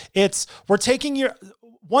month. We're taking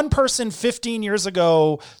one person 15 years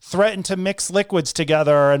ago threatened to mix liquids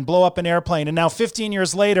together and blow up an airplane. And now 15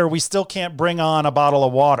 years later, we still can't bring on a bottle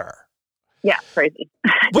of water. Yeah, crazy.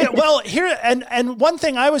 Well, here and one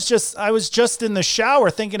thing, I was just in the shower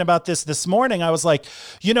thinking about this morning. I was like,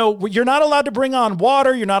 you're not allowed to bring on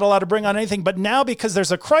water, you're not allowed to bring on anything, but now because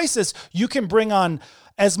there's a crisis, you can bring on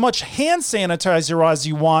as much hand sanitizer as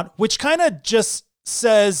you want, which kind of just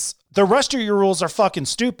says the rest of your rules are fucking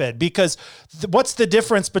stupid, because what's the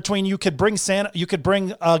difference between you could bring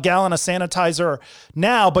a gallon of sanitizer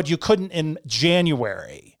now, but you couldn't in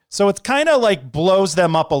January? So it's kind of like blows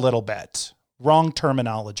them up a little bit. Wrong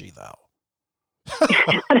terminology, though.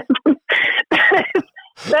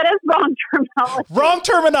 That is wrong terminology. Wrong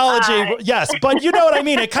terminology, yes. But you know what I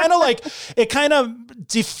mean? It kind of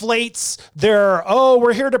deflates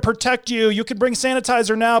we're here to protect you. You can bring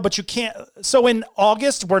sanitizer now, but you can't. So in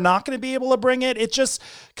August, we're not going to be able to bring it. It just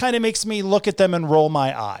kind of makes me look at them and roll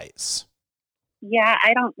my eyes. Yeah,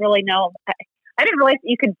 I don't really know. I didn't realize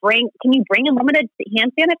that can you bring unlimited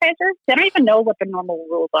hand sanitizer? I don't even know what the normal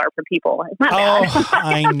rules are for people. It's not bad.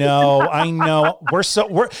 I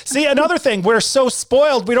know. See, another thing, we're so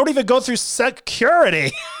spoiled. We don't even go through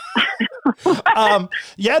security.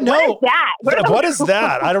 Yeah, no. What is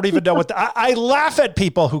that? I don't even know I laugh at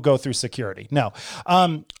people who go through security. No.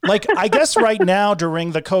 I guess right now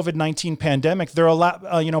during the COVID-19 pandemic, they're allowed,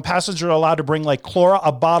 passengers are allowed to bring like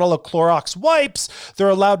a bottle of Clorox wipes. They're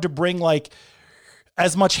allowed to bring like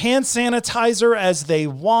as much hand sanitizer as they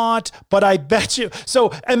want, but I bet you,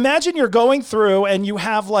 so imagine you're going through and you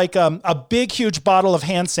have like a big, huge bottle of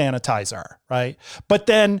hand sanitizer, right? But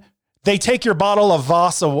then they take your bottle of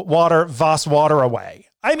Voss water away.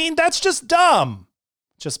 I mean, that's just dumb.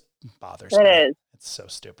 Just bothers me. It is. It's so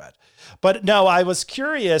stupid. But no, I was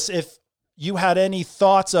curious if you had any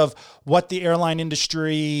thoughts of what the airline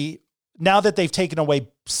industry, now that they've taken away,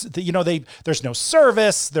 there's no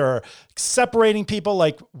service, they're separating people.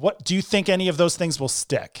 Like, what do you think any of those things will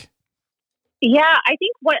stick? Yeah, I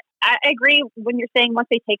think I agree when you're saying once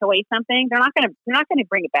they take away something, they're not going to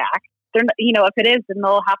bring it back. They're, if it is, then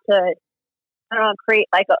they'll have to, create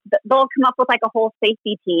they'll come up with like a whole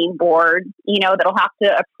safety team board, that'll have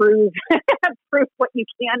to approve what you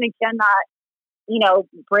can and cannot,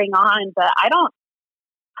 bring on. But I don't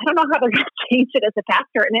know how they're going to change it as a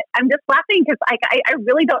passenger. And I'm just laughing because I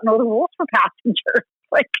really don't know the rules for passengers.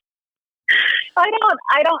 Like, I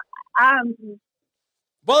don't.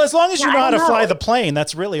 Well, as long as you know how to fly the plane,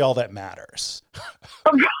 that's really all that matters. I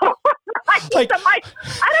don't know. I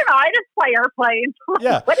just fly airplanes.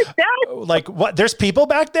 Yeah. What is that? Like, what? There's people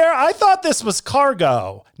back there? I thought this was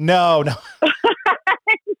cargo. No.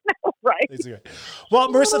 Right. Well,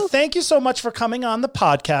 Marissa, thank you so much for coming on the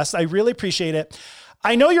podcast. I really appreciate it.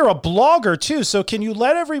 I know you're a blogger too, so can you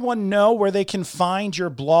let everyone know where they can find your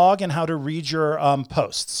blog and how to read your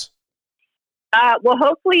posts? Well,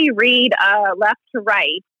 hopefully you read left to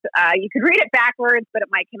right. You could read it backwards, but it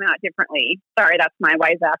might come out differently. Sorry, that's my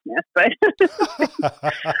wise-assness. But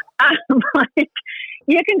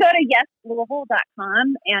You can go to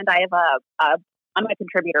yeslouisville.com, and I have I'm a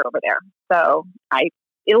contributor over there. So a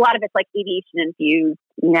lot of it's like aviation infused,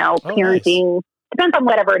 parenting. Nice. Depends on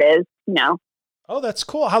whatever it is, Oh, that's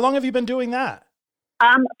cool. How long have you been doing that?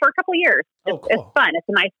 For a couple of years. Cool. It's fun. It's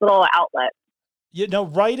a nice little outlet.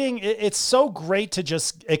 Writing, it's so great to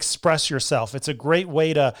just express yourself. It's a great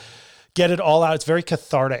way to get it all out. It's very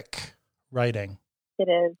cathartic, writing. It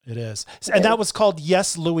is. It is. And that was called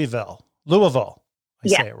Yes Louisville. I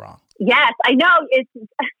say it wrong. Yes, I know. It's,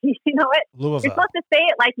 you know what? Louisville. You're supposed to say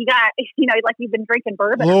it like you got, like you've been drinking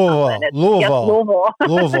bourbon.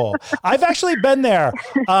 Louisville. I've actually been there.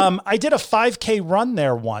 I did a 5K run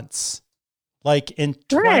there once. Like in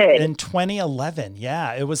 2011.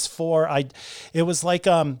 Yeah. It was it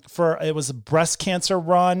was a breast cancer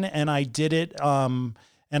run, and I did it. And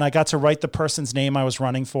I got to write the person's name I was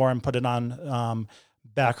running for and put it on,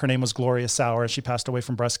 back. Her name was Gloria Sauer. She passed away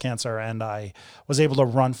from breast cancer, and I was able to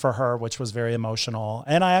run for her, which was very emotional.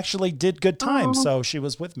 And I actually did good time. So she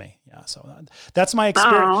was with me. Yeah. So that's my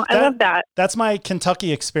experience. I love that. That's my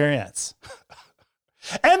Kentucky experience.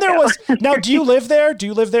 And there was, now, do you live there? Do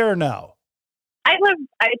you live there or no?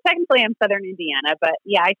 Technically I'm Southern Indiana, but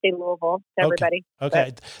yeah, I say Louisville to everybody.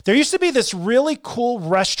 Okay. There used to be this really cool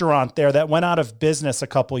restaurant there that went out of business a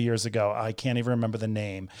couple years ago. I can't even remember the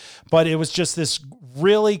name, but it was just this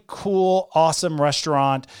really cool, awesome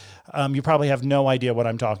restaurant. You probably have no idea what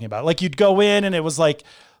I'm talking about. Like, you'd go in and it was like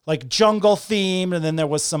jungle themed, and then there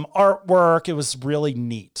was some artwork. It was really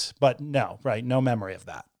neat, but no memory of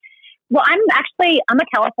that. Well, I'm a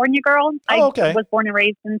California girl. I was born and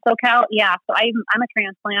raised in SoCal. Yeah. So I'm a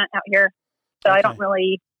transplant out here. So I don't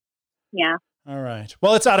really, yeah. All right.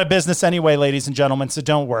 Well, it's out of business anyway, ladies and gentlemen, so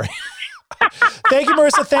don't worry. Thank you,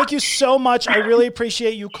 Marissa. Thank you so much. I really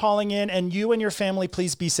appreciate you calling in, and you and your family,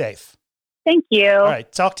 please be safe. Thank you. All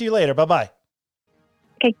right. Talk to you later. Bye-bye.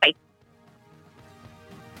 Okay. Bye.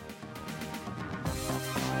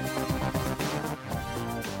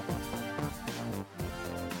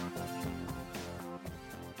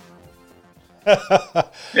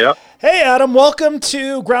 Yep. Hey, Adam, welcome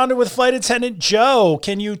to Grounded with Flight Attendant Joe.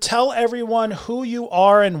 Can you tell everyone who you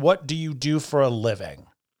are and what do you do for a living?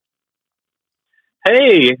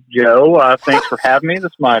 Hey, Joe. Thanks for having me. This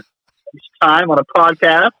is my first time on a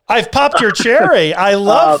podcast. I've popped your cherry. I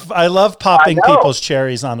love popping people's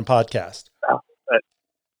cherries on the podcast. Oh, that's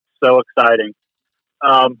so exciting.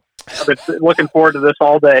 I've been looking forward to this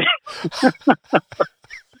all day.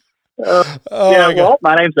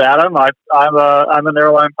 My name's Adam. I'm an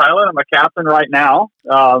airline pilot. I'm a captain right now.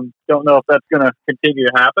 Don't know if that's going to continue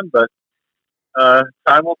to happen, but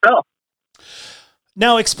time will tell.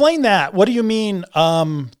 Now, explain that. What do you mean?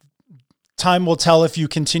 Time will tell if you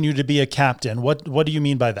continue to be a captain. What do you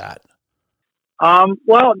mean by that?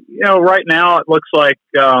 Right now it looks like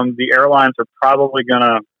the airlines are probably going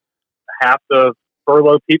to have to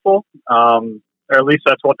furlough people, or at least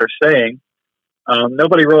that's what they're saying.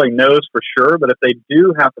 Nobody really knows for sure, but if they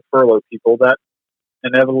do have to furlough people, that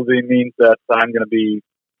inevitably means that I'm going to be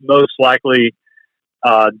most likely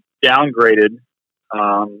downgraded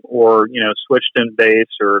or switched in base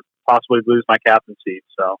or possibly lose my captain seat.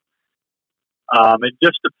 So it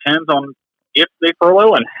just depends on if they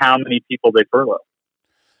furlough and how many people they furlough.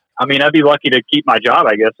 I mean, I'd be lucky to keep my job,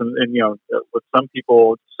 I guess, and with some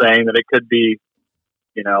people saying that it could be,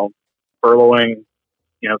 furloughing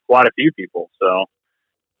quite a few people. So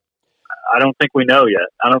I don't think we know yet.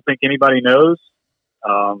 I don't think anybody knows,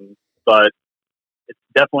 but it's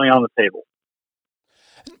definitely on the table.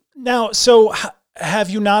 Now, so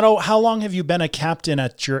how long have you been a captain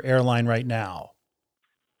at your airline right now?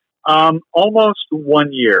 Almost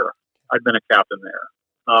 1 year I've been a captain there.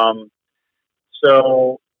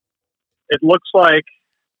 So it looks like,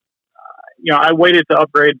 I waited to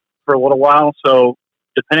upgrade for a little while. So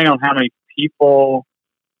depending on how many people,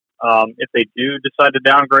 if they do decide to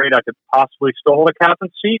downgrade, I could possibly still hold a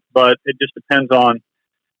captain's seat, but it just depends on,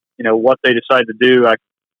 what they decide to do. I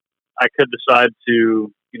could decide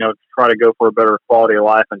to, try to go for a better quality of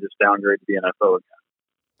life and just downgrade to the NFO again.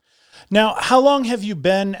 Now, how long have you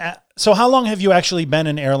actually been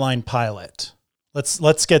an airline pilot?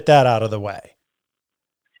 Let's get that out of the way.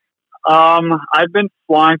 I've been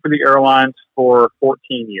flying for the airlines for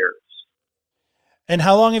 14 years. And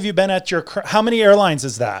how long have you been at how many airlines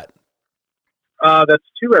is that? That's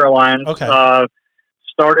 2 airlines. Okay.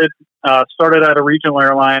 Started at a regional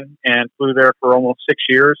airline and flew there for almost 6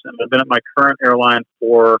 years. And I've been at my current airline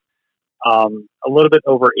for, a little bit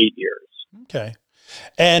over 8 years. Okay.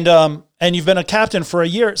 And you've been a captain for a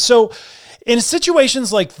year. So In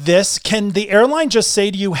situations like this, can the airline just say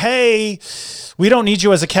to you, hey, we don't need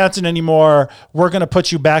you as a captain anymore. We're going to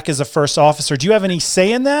put you back as a first officer. Do you have any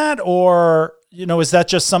say in that? Or, is that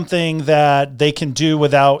just something that they can do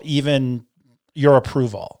without even your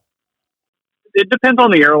approval? It depends on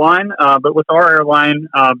the airline. But with our airline,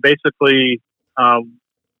 basically,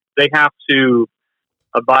 they have to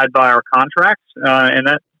abide by our contracts. And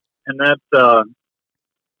that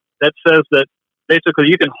says that basically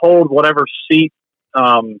you can hold whatever seat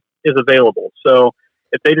is available. So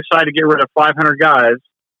if they decide to get rid of 500 guys,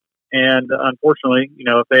 and unfortunately,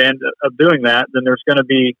 if they end up doing that, then there's going to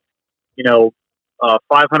be,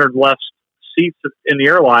 500 less seats in the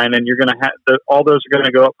airline, and you're going to have all those are going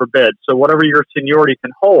to go up for bid. So whatever your seniority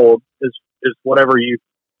can hold is whatever you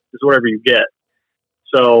get.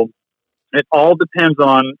 So it all depends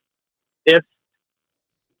on if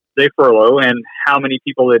they furlough and how many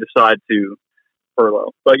people they decide to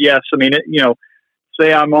furlough. But yes, I mean,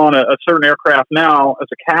 say I'm on a certain aircraft now as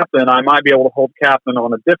a captain, I might be able to hold captain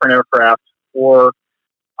on a different aircraft, or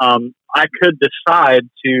I could decide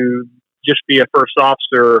to just be a first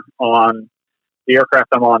officer on the aircraft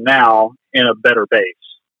I'm on now in a better base.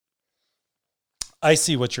 I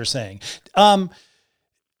see what you're saying.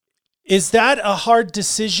 Is that a hard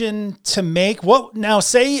decision to make? Now,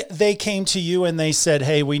 say they came to you and they said,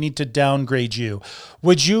 hey, we need to downgrade you.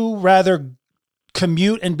 Would you rather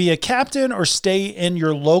commute and be a captain, or stay in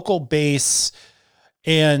your local base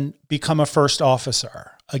and become a first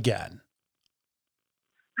officer again?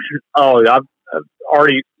 Oh, I've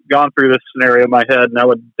already gone through this scenario in my head, and I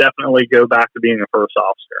would definitely go back to being a first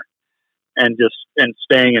officer and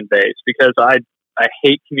staying in base, because I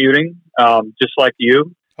hate commuting, just like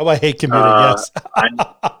you. Oh, I hate commuting. Yes.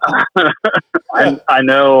 I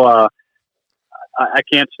know. I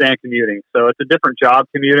can't stand commuting, so it's a different job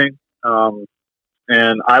commuting.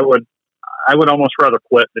 And I would almost rather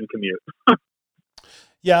quit than commute.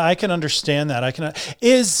 Yeah, I can understand that.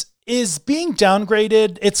 Is being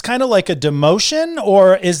downgraded, it's kind of like a demotion,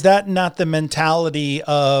 or is that not the mentality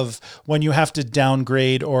of when you have to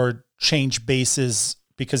downgrade or change bases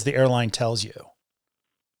because the airline tells you?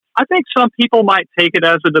 I think some people might take it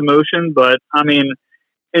as a demotion, but I mean,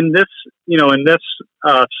 in this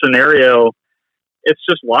scenario, it's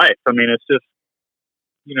just life. I mean, it's just,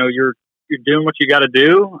 you're doing what you got to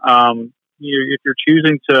do. If you're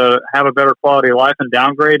choosing to have a better quality of life and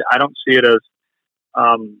downgrade, I don't see it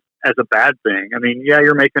as a bad thing. I mean, yeah,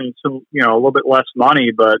 you're making some, a little bit less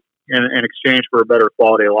money, but in exchange for a better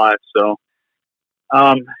quality of life. So,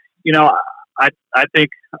 I think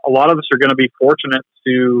a lot of us are going to be fortunate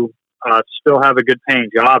to still have a good paying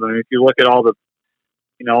job. I mean, if you look at all the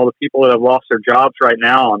people that have lost their jobs right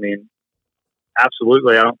now, I mean,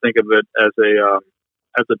 absolutely, I don't think of it as a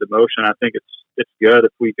demotion. I think it's good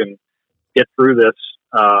if we can get through this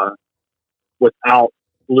without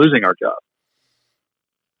losing our job.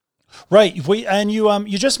 Right.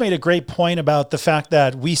 You just made a great point about the fact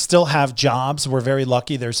that we still have jobs. We're very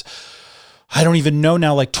lucky. There's, I don't even know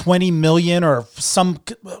now, like 20 million or some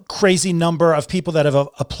crazy number of people that have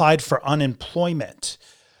applied for unemployment.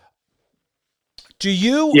 Do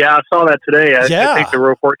you? Yeah, I saw that today. I think the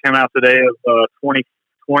report came out today of 20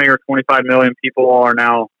 or 25 million people are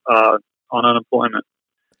now on unemployment.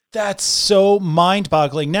 That's so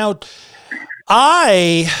mind-boggling. Now,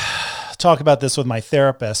 I talk about this with my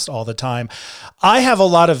therapist all the time. I have a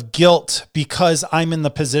lot of guilt because I'm in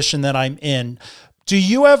the position that I'm in. Do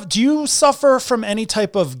you suffer from any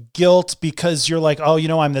type of guilt because you're like, oh,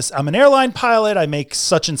 I'm an airline pilot. I make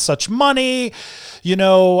such and such money.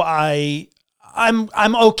 I'm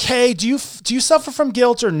okay. Do you suffer from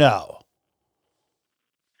guilt or no?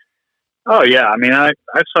 Oh yeah. I mean, I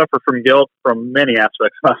suffer from guilt from many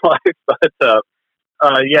aspects of my life, but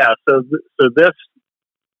yeah. So this,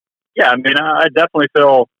 yeah. I mean, I definitely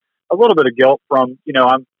feel a little bit of guilt from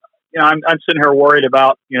I'm sitting here worried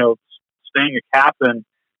about staying a captain,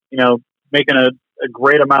 making a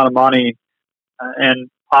great amount of money, and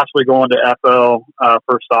possibly going to FO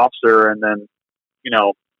first officer, and then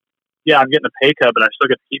yeah, I'm getting a pay cut, but I still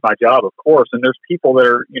get to keep my job, of course. And there's people that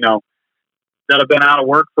are that have been out of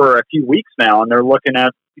work for a few weeks now, and they're looking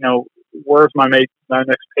at where's my next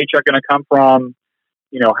paycheck going to come from?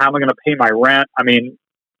 How am I going to pay my rent? I mean,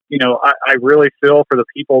 I really feel for the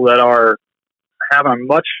people that are having a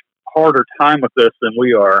much harder time with this than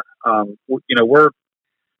we are. We're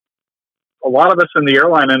a lot of us in the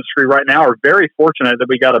airline industry right now are very fortunate that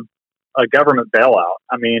we got a government bailout.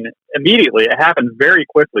 I mean, immediately it happened very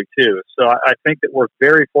quickly too. So I think that we're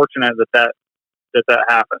very fortunate that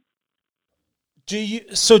happened. Do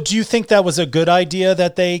you think that was a good idea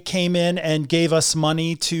that they came in and gave us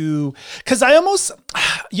money to, because I almost,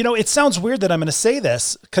 it sounds weird that I'm going to say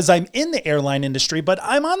this because I'm in the airline industry, but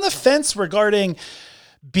I'm on the fence regarding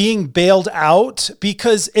being bailed out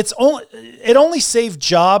because it only saved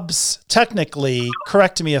jobs technically.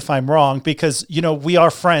 Correct me if I'm wrong, because, we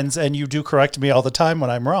are friends and you do correct me all the time when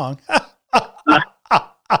I'm wrong.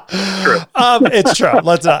 True. It's true.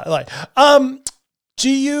 Let's not like,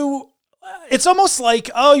 it's almost like,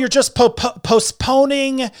 you're just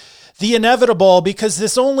postponing the inevitable because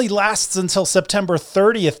this only lasts until September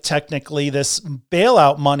 30th, technically, this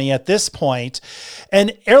bailout money at this point.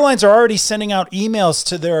 And airlines are already sending out emails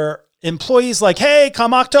to their employees like, hey,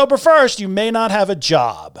 come October 1st, you may not have a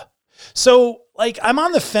job. So like, I'm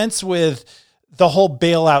on the fence with the whole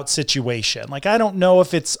bailout situation. Like, I don't know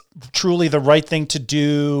if it's truly the right thing to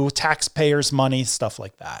do, taxpayers' money, stuff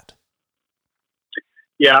like that.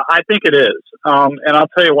 Yeah, I think it is. And I'll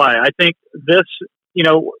tell you why. I think this,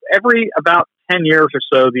 every about 10 years or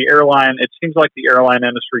so, it seems like the airline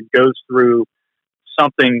industry goes through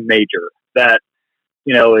something major that,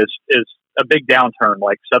 is a big downturn,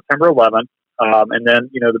 like September 11th. And then,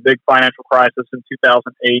 the big financial crisis in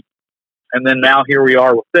 2008. And then now here we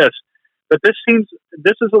are with this. But this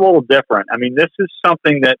is a little different. I mean, this is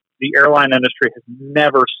something that the airline industry has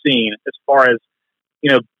never seen as far as,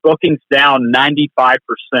 bookings down 95%,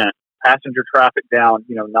 passenger traffic down,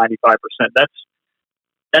 95%.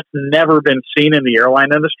 That's never been seen in the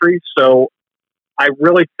airline industry. So I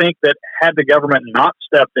really think that had the government not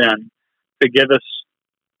stepped in to give us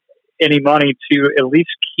any money to at least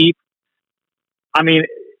keep,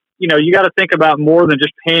 you got to think about more than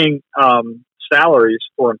just paying salaries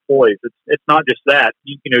for employees. It's not just that.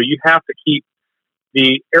 You have to keep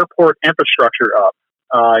the airport infrastructure up.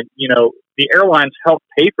 The airlines help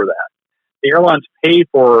pay for that. The airlines pay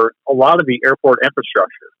for a lot of the airport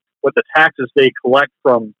infrastructure with the taxes they collect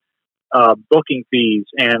from booking fees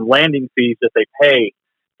and landing fees that they pay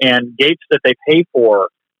and gates that they pay for.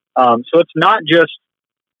 So it's not just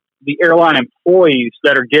the airline employees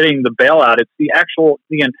that are getting the bailout. It's the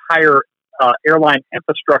entire airline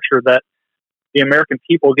infrastructure that the American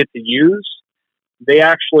people get to use. They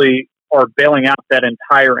actually are bailing out that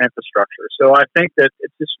entire infrastructure. So I think that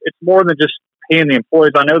it's more than just paying the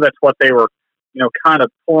employees. I know that's what they were, kind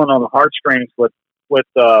of pulling on the heartstrings with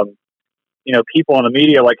people in the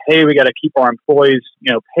media, like, hey, we got to keep our employees,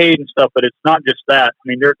 paid and stuff. But it's not just that. I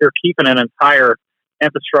mean, they're keeping an entire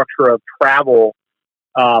infrastructure of travel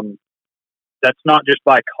that's not just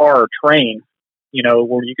by car or train,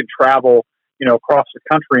 where you can travel, across the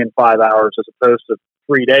country in 5 hours as opposed to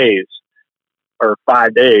 3 days or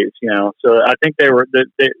 5 days, So I think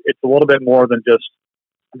it's a little bit more than just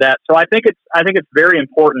that. So I think it's very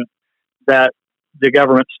important that the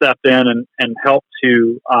government stepped in and helped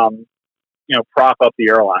to, prop up the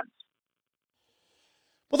airlines.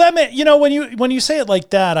 Well, that meant, when you say it like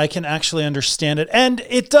that, I can actually understand it. And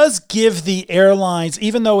it does give the airlines,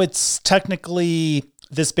 even though it's technically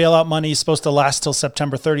this bailout money is supposed to last till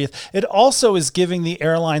September 30th, it also is giving the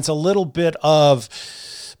airlines a little bit of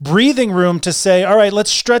breathing room to say, all right,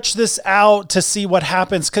 let's stretch this out to see what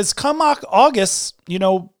happens. Because come August,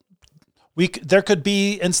 there could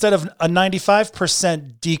be, instead of a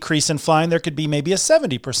 95% decrease in flying, there could be maybe a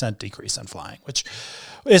 70% decrease in flying, which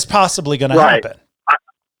is possibly going to happen.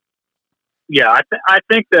 I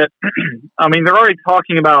think that, they're already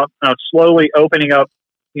talking about slowly opening up,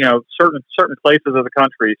 certain places of the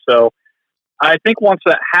country. So I think once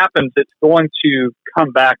that happens, it's going to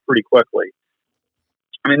come back pretty quickly.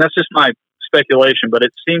 That's just my speculation, but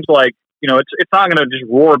it seems like, it's not going to just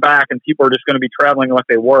roar back and people are just going to be traveling like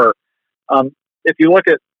they were. If you look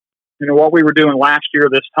at, what we were doing last year,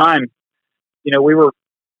 this time, we were,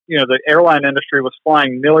 the airline industry was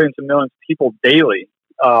flying millions and millions of people daily,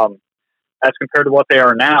 as compared to what they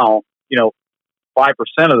are now, 5%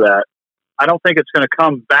 of that. I don't think it's going to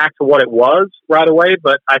come back to what it was right away,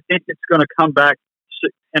 but I think it's going to come back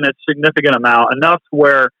in a significant amount, enough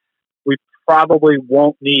where we probably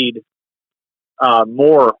won't need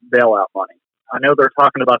more bailout money. I know they're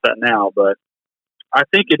talking about that now, but I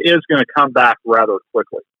think it is going to come back rather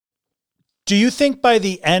quickly. Do you think by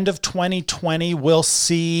the end of 2020, we'll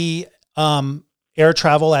see air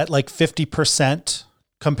travel at like 50%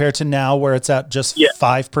 compared to now, where it's at just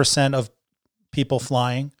 5% of people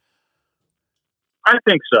flying? I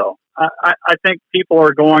think so. I think people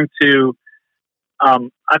are going to, I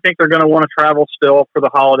think they're going to want to travel still for the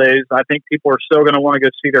holidays. I think people are still going to want to go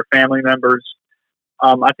see their family members.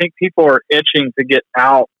 I think people are itching to get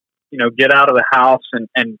out, get out of the house and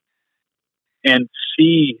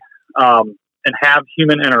see, and have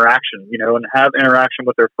human interaction, and have interaction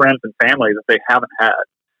with their friends and family that they haven't had.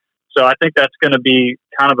 So I think that's going to be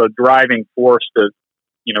kind of a driving force for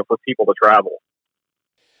people to travel.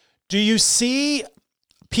 Do you see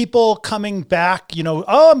people coming back,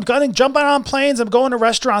 I'm going to jump on planes, I'm going to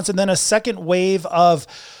restaurants, and then a second wave of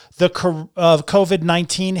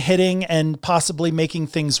COVID-19 hitting and possibly making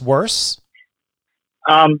things worse?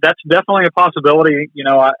 That's definitely a possibility.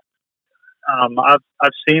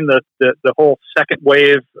 I've seen the whole second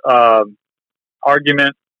wave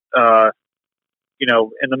argument,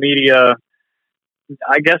 in the media.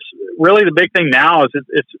 I guess really the big thing now is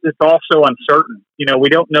it's also uncertain. We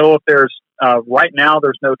don't know if there's right now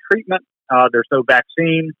there's no treatment, there's no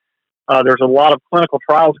vaccine. There's a lot of clinical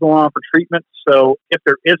trials going on for treatment. So if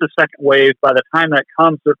there is a second wave, by the time that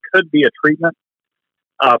comes, there could be a treatment.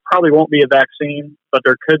 Probably won't be a vaccine, but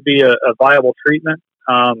there could be a viable treatment.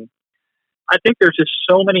 I think there's just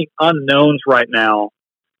so many unknowns right now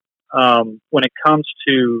when it comes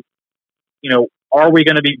to, are we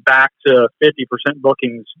going to be back to 50%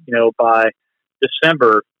 bookings, by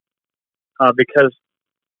December? Because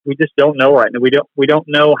we just don't know right now. We don't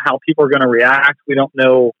know how people are going to react. We don't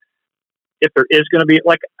know if there is going to be,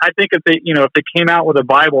 I think if they came out with a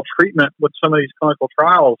viable treatment with some of these clinical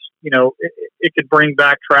trials, it could bring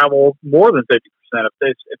back travel more than 50%.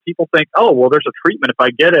 If people think, oh, well, there's a treatment. If I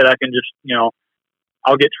get it, I can just,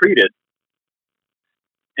 I'll get treated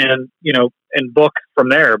and book from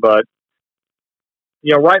there. But,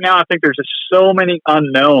 right now I think there's just so many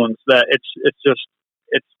unknowns that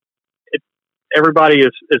everybody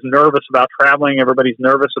is nervous about traveling. Everybody's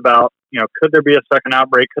nervous about, could there be a second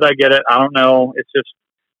outbreak? Could I get it? I don't know. It's just,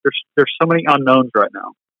 there's so many unknowns right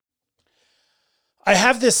now. I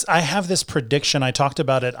have this prediction. I talked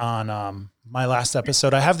about it on my last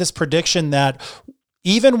episode. I have this prediction that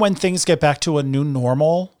even when things get back to a new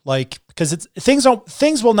normal, because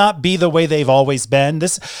things will not be the way they've always been.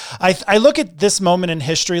 I look at this moment in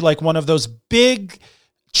history like one of those big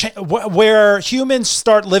where humans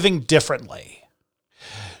start living differently.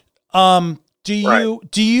 I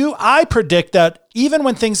predict that even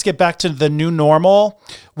when things get back to the new normal,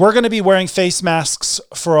 we're going to be wearing face masks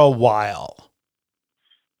for a while.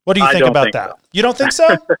 What do you think about that? So. You don't think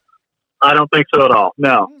so? I don't think so at all.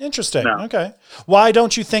 No. Interesting. No. Okay. Why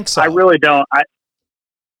don't you think so? I really don't. I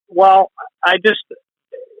just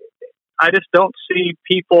don't see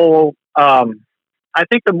people. I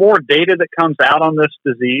think the more data that comes out on this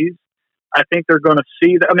disease, I think they're going to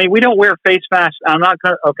see that. I mean, we don't wear face masks.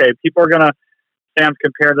 People are going to say I'm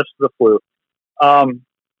comparing this to the flu.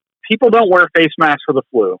 People don't wear face masks for the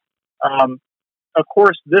flu. Of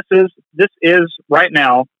course, this is right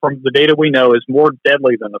now, from the data we know, is more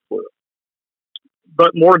deadly than the flu.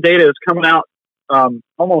 But more data is coming out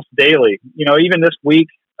almost daily. Even this week,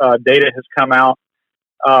 data has come out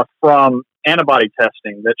from antibody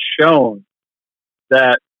testing that's shown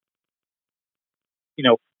that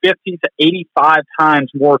 50 to 85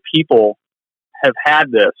 times more people have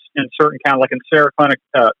had this in certain counties, like in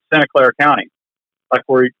Santa Clara County, like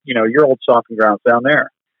where your old stomping grounds down there.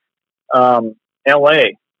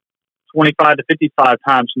 LA, 25 to 55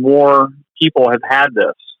 times more people have had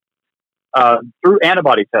this through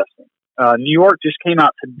antibody testing. New York just came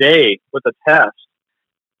out today with a test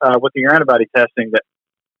with the antibody testing that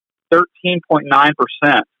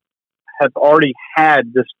 13.9% have already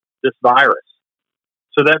had this virus.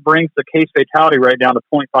 So that brings the case fatality rate down to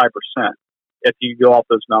 0.5% if you go off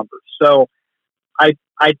those numbers. So I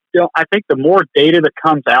think the more data that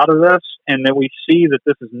comes out of this, and that we see that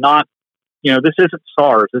this is not, this isn't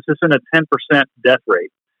SARS, this isn't a 10% death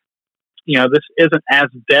rate. This isn't as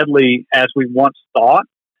deadly as we once thought.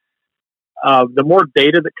 The more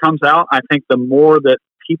data that comes out, I think the more that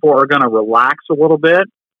people are going to relax a little bit,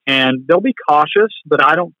 and they'll be cautious, but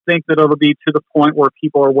I don't think that it'll be to the point where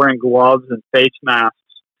people are wearing gloves and face masks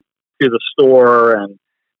to the store and,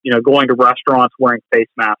 going to restaurants wearing face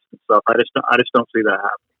masks and stuff. I just don't see that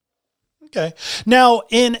happening. Okay. Now,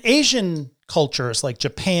 in Asian cultures like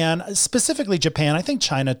Japan, specifically Japan, I think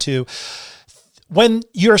China too, when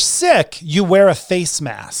you're sick, you wear a face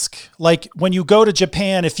mask. Like when you go to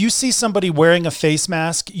Japan, if you see somebody wearing a face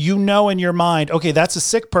mask, in your mind, okay, that's a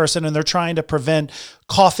sick person and they're trying to prevent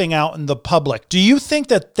coughing out in the public. Do you think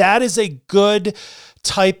that is a good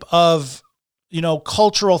type of,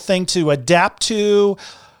 cultural thing to adapt to?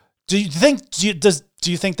 Do you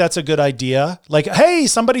think that's a good idea? Like, hey,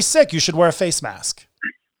 somebody's sick, you should wear a face mask.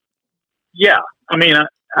 Yeah. I mean,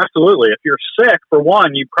 absolutely. If you're sick, for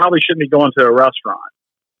one, you probably shouldn't be going to a restaurant.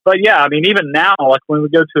 But yeah, I mean, even now, like when we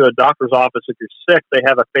go to a doctor's office, if you're sick, they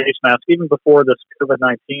have a face mask. Even before this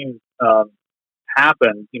COVID-19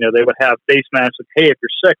 happen, they would have face masks. Like, hey, if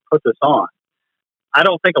you're sick, put this on. I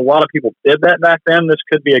don't think a lot of people did that back then. This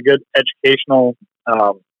could be a good educational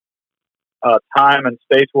time and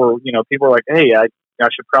space where people are like, hey, I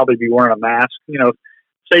should probably be wearing a mask.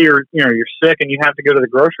 Say you're sick and you have to go to the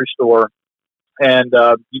grocery store and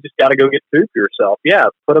you just got to go get food for yourself. Yeah,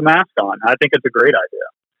 put a mask on. I think it's a great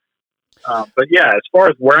idea. But yeah, as far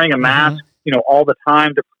as wearing a mask, all the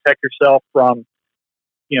time to protect yourself from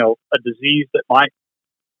a disease that might.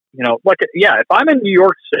 If I'm in New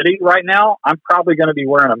York City right now, I'm probably going to be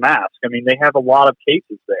wearing a mask. I mean, they have a lot of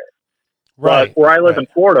cases there. Right. But where I live in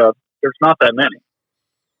Florida, there's not that many.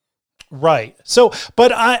 Right. So,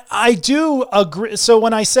 but I do agree. So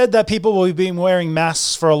when I said that people will be wearing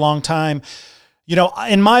masks for a long time,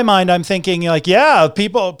 in my mind, I'm thinking like, yeah,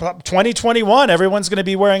 people, 2021, everyone's going to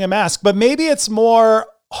be wearing a mask, but maybe it's more,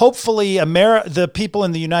 hopefully the people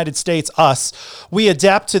in the United States, us, we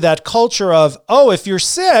adapt to that culture of, oh, if you're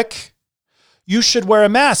sick, you should wear a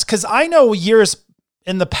mask. Cause I know years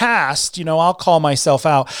in the past, I'll call myself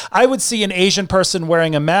out. I would see an Asian person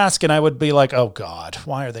wearing a mask and I would be like, oh God,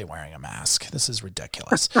 why are they wearing a mask? This is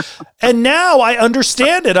ridiculous. And now I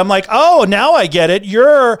understand it. I'm like, oh, now I get it.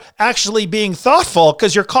 You're actually being thoughtful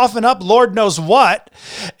because you're coughing up Lord knows what,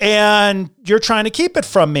 and you're trying to keep it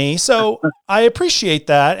from me. So I appreciate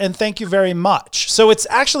that. And thank you very much. So it's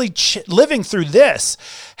actually living through this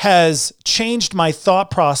has changed my thought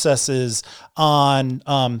processes on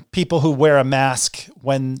people who wear a mask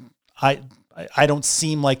when I don't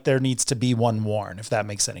seem like there needs to be one worn, if that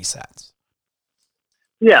makes any sense.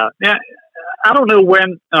 Yeah. I don't know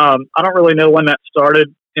when, I don't really know when that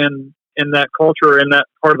started in that culture, in that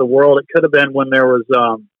part of the world. It could have been when there was,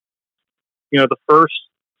 the first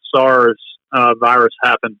SARS virus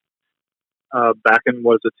happened back in,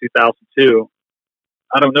 was it 2002?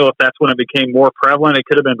 I don't know if that's when it became more prevalent. It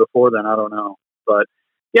could have been before then. I don't know. But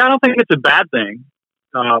yeah, I don't think it's a bad thing.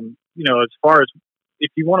 As far as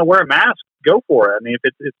if you want to wear a mask, go for it. I mean,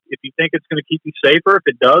 if you think it's going to keep you safer, if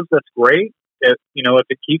it does, that's great. If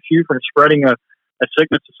it keeps you from spreading a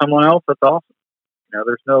sickness to someone else, that's awesome.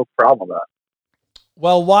 There's no problem with that.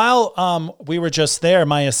 Well, while we were just there,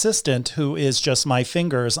 my assistant, who is just my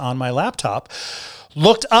fingers on my laptop,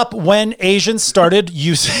 looked up when Asians started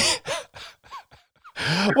using...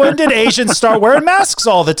 When did Asians start wearing masks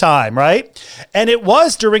all the time, right? And it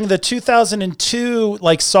was during the 2002,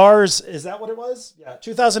 like SARS, is that what it was? Yeah,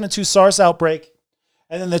 2002 SARS outbreak,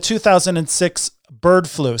 and then the 2006 bird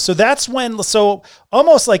flu. So that's when, so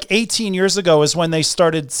almost like 18 years ago is when they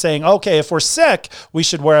started saying, okay, if we're sick, we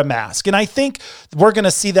should wear a mask. And I think we're going to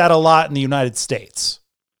see that a lot in the United States.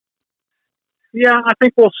 Yeah, I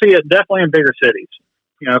think we'll see it definitely in bigger cities,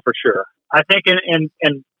 for sure. I think in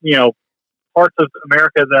parts of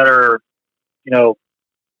America that are,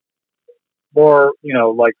 more,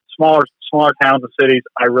 like smaller towns and cities,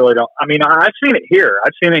 I really don't. I mean, I've seen it here.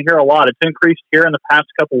 I've seen it here a lot. It's increased here in the past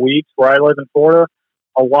couple of weeks where I live in Florida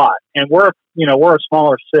a lot. And we're a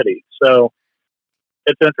smaller city. So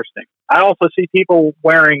it's interesting. I also see people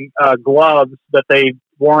wearing gloves that they've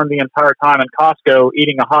worn the entire time in Costco,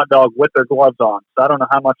 eating a hot dog with their gloves on. So I don't know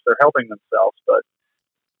how much they're helping themselves, but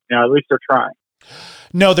at least they're trying.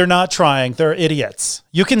 No, they're not trying. They're idiots.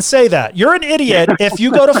 You can say that. You're an idiot if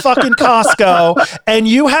you go to fucking Costco and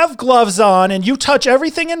you have gloves on and you touch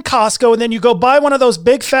everything in Costco and then you go buy one of those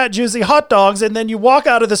big, fat, juicy hot dogs and then you walk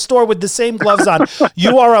out of the store with the same gloves on.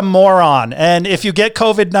 You are a moron. And if you get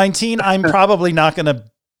COVID-19, I'm probably not going to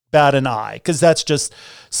bat an eye because that's just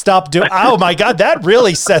stop doing. Oh my God, that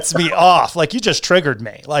really sets me off. Like you just triggered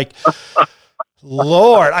me. Like,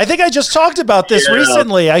 Lord, I think I just talked about this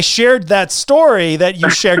recently. I shared that story that you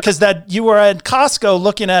shared because that you were at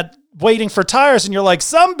Costco waiting for tires and you're like,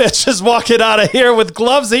 some bitch is walking out of here with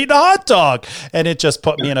gloves eating a hot dog. And it just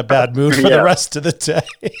put me in a bad mood for the rest of the day.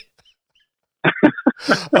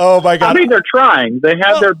 Oh my God. I mean, they're trying. They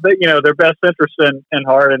have their best interest in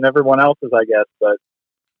heart and everyone else's, I guess, but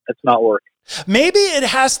it's not working. Maybe it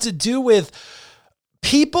has to do with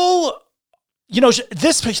people.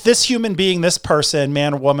 This human being, this person,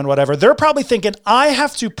 man or woman, whatever, they're probably thinking, I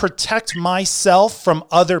have to protect myself from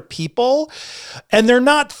other people. And they're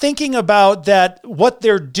not thinking about that what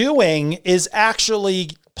they're doing is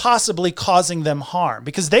actually possibly causing them harm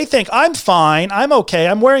because they think I'm fine. I'm okay.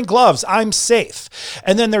 I'm wearing gloves. I'm safe.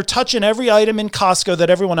 And then they're touching every item in Costco that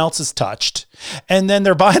everyone else has touched. And then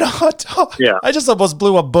they're buying a hot dog. Yeah. I just almost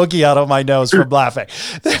blew a boogie out of my nose from laughing.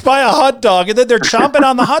 They buy a hot dog and then they're chomping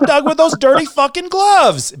on the hot dog with those dirty fucking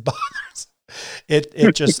gloves.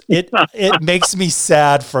 It makes me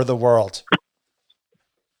sad for the world.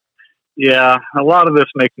 Yeah. A lot of this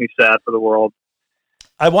makes me sad for the world.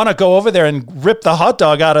 I want to go over there and rip the hot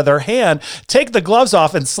dog out of their hand, take the gloves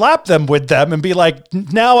off and slap them with them and be like,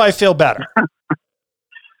 now I feel better.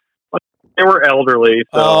 They were elderly.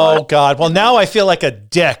 So oh God. Well, now I feel like a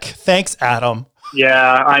dick. Thanks, Adam.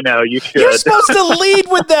 yeah, I know you should. You're supposed to lead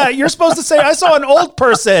with that. You're supposed to say, I saw an old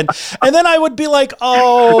person. And then I would be like,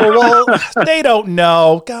 oh, well, they don't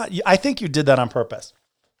know. God, I think you did that on purpose.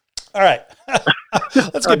 All right.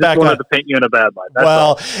 Let's get back I wanted on. to paint you in a bad light. That's Well,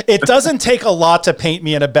 all. it doesn't take a lot to paint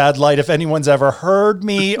me in a bad light if anyone's ever heard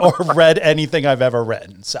me or read anything I've ever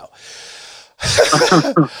written. So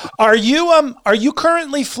are you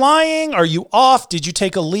currently flying? Are you off? Did you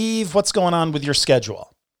take a leave? What's going on with your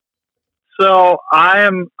schedule? So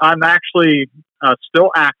I'm actually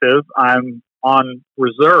still active. I'm on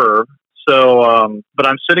reserve. So, but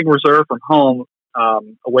I'm sitting reserve from home,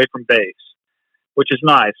 away from base, which is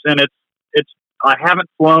nice. And I haven't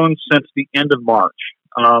flown since the end of March.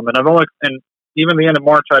 And even the end of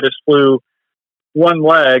March, I just flew one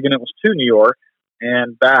leg and it was to New York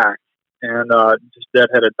and back and, just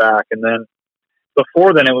deadheaded back. And then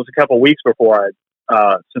before then it was a couple of weeks before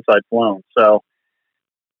since I'd flown. So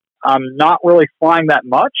I'm not really flying that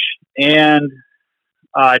much. And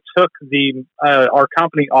I took our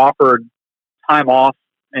company offered time off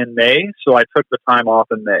in May. So I took the time off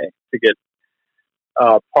in May to get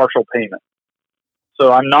partial payment.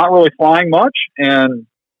 So I'm not really flying much, and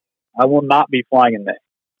I will not be flying in May.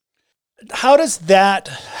 How does that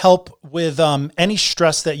help with any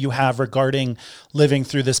stress that you have regarding living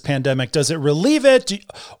through this pandemic? Does it relieve it?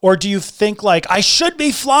 Or do you think like, I should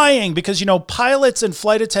be flying? Because, pilots and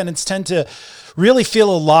flight attendants tend to really feel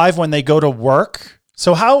alive when they go to work.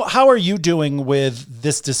 So how are you doing with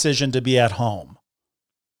this decision to be at home?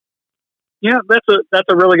 Yeah, that's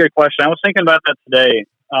a really good question. I was thinking about that today.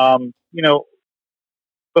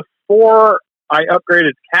 Before I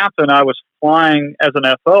upgraded to captain, I was flying as an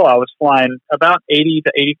FO. I was flying about 80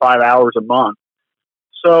 to 85 hours a month.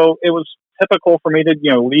 So it was typical for me to,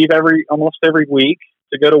 leave almost every week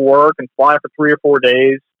to go to work and fly for 3 or 4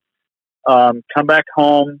 days, come back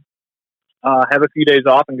home, have a few days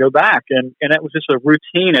off and go back. And it was just a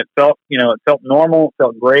routine. It felt normal. It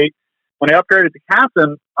felt great. When I upgraded to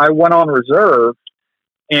captain, I went on reserve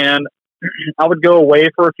and I would go away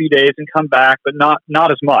for a few days and come back, but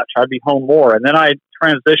not as much. I'd be home more. And then I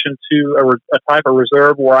transitioned to a type of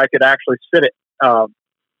reserve where I could actually sit at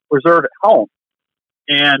reserve at home.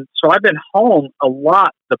 And so I've been home a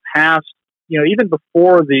lot the past, even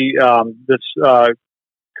before this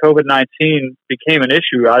COVID-19 became an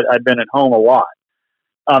issue, I've been at home a lot.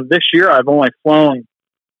 This year I've only flown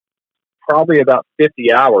probably about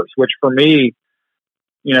 50 hours, which for me,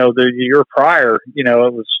 the year prior,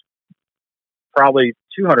 it was probably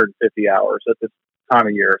 250 hours at this time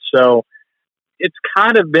of year. So it's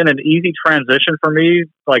kind of been an easy transition for me,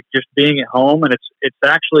 like just being at home. And it's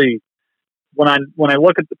actually, when I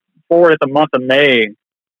look forward at the month of May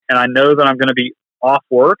and I know that I'm going to be off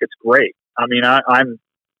work, it's great. I mean, I'm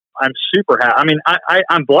super happy. I mean,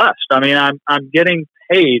 I'm blessed. I mean, I'm getting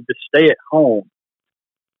paid to stay at home,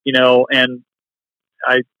 and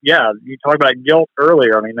you talked about guilt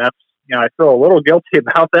earlier. I mean, that's, I feel a little guilty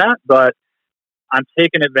about that, but I'm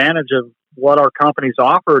taking advantage of what our company's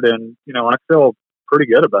offered, and I feel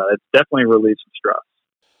pretty good about it. It's definitely relieved some stress.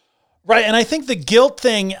 Right, and I think the guilt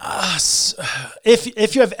thing,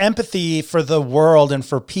 if you have empathy for the world and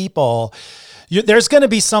for people, there's going to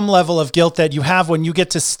be some level of guilt that you have when you get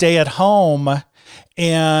to stay at home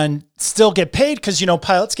and still get paid, because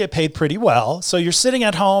pilots get paid pretty well. So you're sitting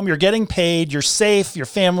at home, you're getting paid, you're safe, your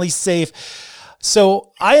family's safe.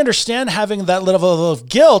 So I understand having that level of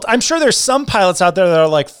guilt. I'm sure there's some pilots out there that are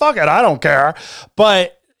like, fuck it, I don't care.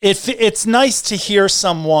 But it's nice to hear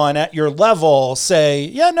someone at your level say,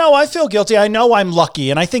 yeah, no, I feel guilty. I know I'm lucky.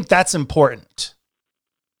 And I think that's important.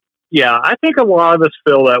 Yeah, I think a lot of us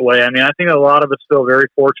feel that way. I mean, I think a lot of us feel very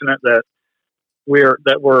fortunate that we're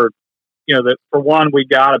that for one, we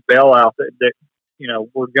got a bailout that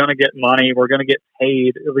we're going to get money. We're going to get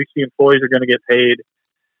paid. At least the employees are going to get paid,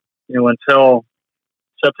 until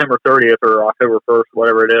September 30th or October 1st,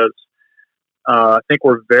 whatever it is. I think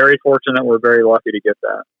we're very fortunate. We're very lucky to get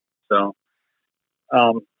that. So,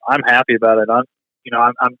 I'm happy about it.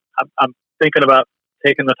 I'm thinking about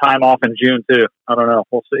taking the time off in June too. I don't know.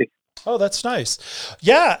 We'll see. Oh, that's nice.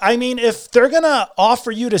 Yeah. I mean, if they're going to offer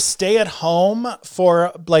you to stay at home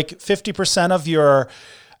for like 50% of your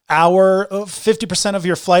 50% of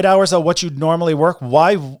your flight hours of what you'd normally work,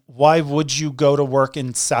 why would you go to work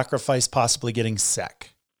and sacrifice possibly getting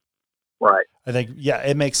sick? Right. I think,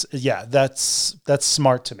 that's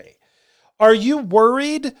smart to me. Are you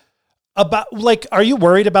worried about, like, are you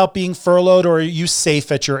worried about being furloughed, or are you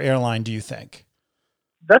safe at your airline, do you think?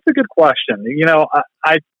 That's a good question. You know,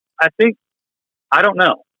 I think, I don't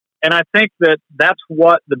know. And I think that that's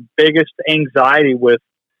what the biggest anxiety with,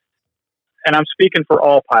 and I'm speaking for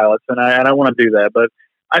all pilots, and I don't want to do that, but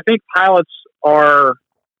I think pilots are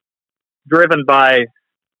driven by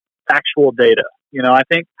actual data. You know, I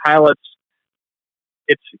think pilots,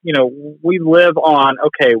 it's, you know, we live on,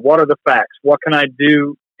 okay, what are the facts? What can I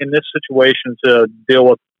do in this situation to deal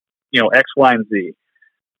with, you know, X, Y, and Z?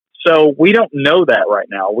 So we don't know that right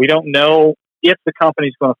now. We don't know if the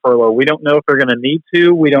company's going to furlough. We don't know if they're going to need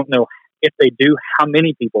to. We don't know if they do, how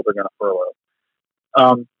many people they're going to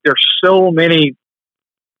furlough. There's so many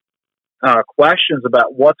questions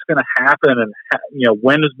about what's going to happen, and, you know,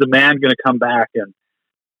 when is demand going to come back? And,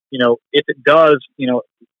 you know, if it does, you know,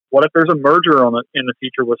 what if there's a merger in the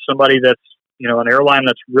future with somebody that's, you know, an airline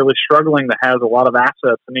that's really struggling, that has a lot of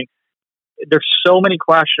assets? I mean, there's so many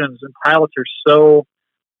questions, and pilots are so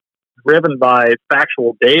driven by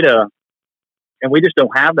factual data, and we just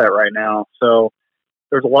don't have that right now. So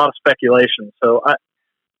there's a lot of speculation. So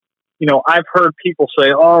I've heard people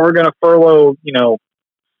say, "Oh, we're going to furlough, you know,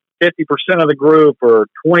 50% of the group or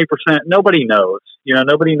 20%." Nobody knows. You know,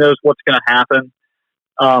 nobody knows what's going to happen.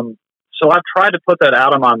 So I've tried to put that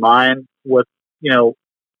out of my mind with, you know,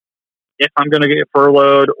 if I'm going to get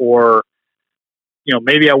furloughed, or, you know,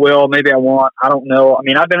 maybe I will, maybe I won't. I don't know. I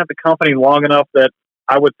mean, I've been at the company long enough that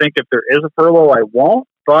I would think if there is a furlough, I won't.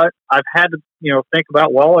 But I've had to, you know, think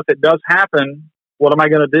about, well, if it does happen, what am I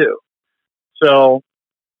going to do? So,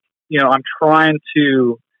 you know, I'm trying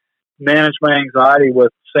to manage my anxiety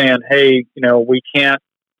with saying, hey, you know, you can't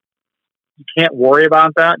worry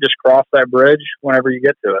about that. Just cross that bridge whenever you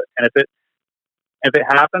get to it. And if it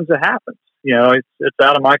happens, it happens. You know, it's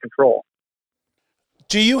out of my control.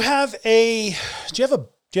 Do you have a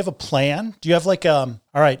plan? Do you have like, all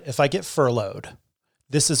right, if I get furloughed,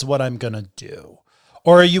 this is what I'm going to do?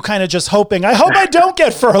 Or are you kind of just hoping, I hope I don't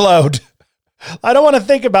get furloughed. I don't want to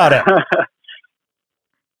think about it.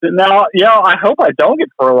 Now, you know, I hope I don't get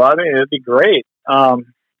furloughed. I mean, it'd be great.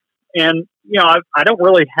 And, you know, I don't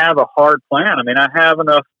really have a hard plan. I mean, I have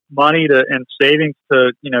enough money and savings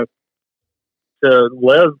to, you know, to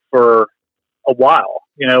live for a while,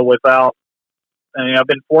 you know, without, I mean, I've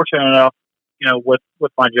been fortunate enough, you know,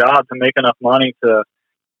 with my job to make enough money to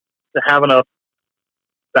have enough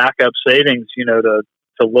backup savings, you know, to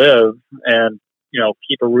live and, you know,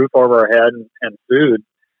 keep a roof over our head and food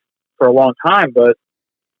for a long time. But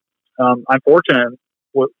I'm fortunate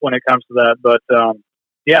when it comes to that. But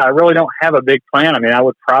yeah, I really don't have a big plan. I mean, I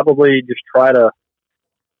would probably just try to,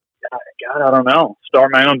 God, I don't know,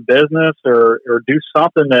 start my own business or do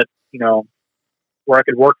something that, you know, where I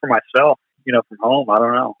could work for myself, you know, from home. I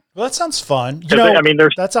don't know. Well, that sounds fun. You know, I mean,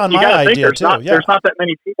 that's on my idea too. There's not that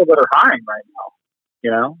many people that are hiring right now,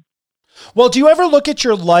 you know? Well, do you ever look at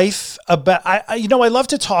your life about, I love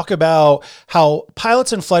to talk about how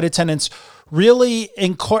pilots and flight attendants really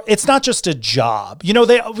it's not just a job. You know,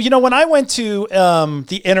 when I went to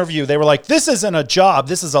the interview, they were like, this isn't a job,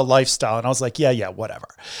 this is a lifestyle. And I was like, yeah, whatever.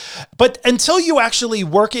 But until you actually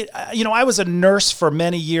work it, you know, I was a nurse for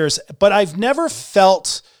many years, but I've never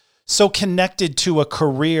felt so connected to a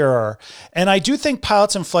career. And I do think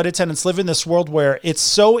pilots and flight attendants live in this world where it's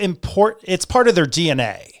so important. It's part of their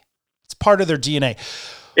DNA. It's part of their DNA.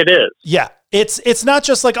 It is. Yeah. It's not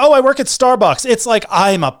just like, oh, I work at Starbucks. It's like,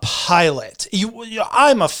 I'm a pilot.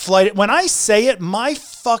 I'm a flight. When I say it, my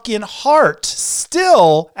fucking heart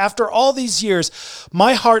still, after all these years,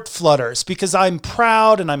 my heart flutters because I'm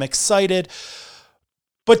proud and I'm excited.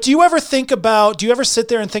 But do you ever sit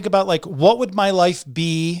there and think about, like, what would my life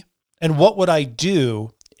be and what would I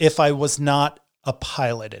do if I was not a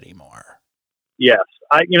pilot anymore? Yes.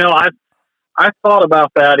 I thought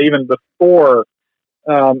about that even before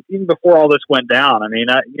all this went down. I mean,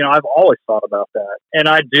 I've always thought about that, and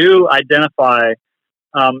I do identify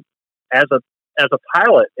as a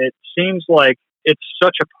pilot. It seems like it's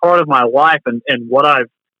such a part of my life and what I've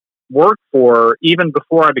worked for. Even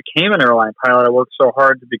before I became an airline pilot, I worked so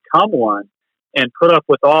hard to become one and put up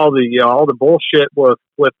with all the bullshit with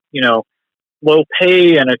you know, low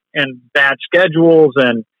pay and bad schedules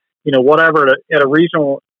and, you know, whatever at a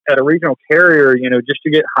regional carrier, you know, just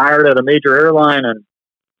to get hired at a major airline. And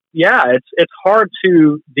yeah, it's hard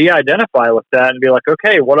to de-identify with that and be like,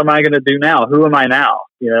 okay, what am I going to do now? Who am I now?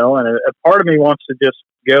 You know, and a part of me wants to just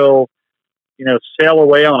go, you know, sail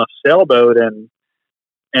away on a sailboat and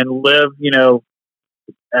live, you know,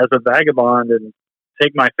 as a vagabond and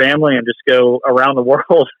take my family and just go around the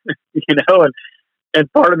world, you know,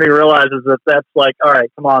 and part of me realizes that that's like, all right,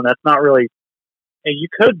 come on, that's not really and you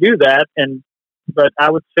could do that, but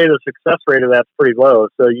I would say the success rate of that's pretty low.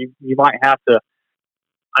 So you might have to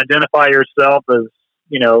identify yourself as,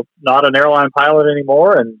 not an airline pilot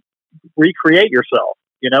anymore and recreate yourself,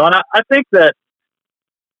 and I think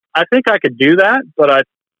I could do that, but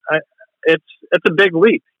it's a big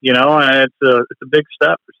leap, and it's a big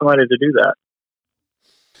step for somebody to do that.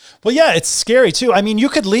 Well, yeah, it's scary too. I mean, you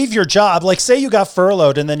could leave your job, like say you got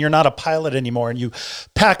furloughed and then you're not a pilot anymore, and you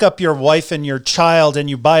pack up your wife and your child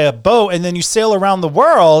and you buy a boat and then you sail around the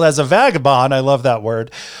world as a vagabond. I love that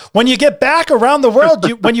word. When you get back around the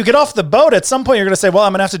world, when you get off the boat, at some point you're going to say, well,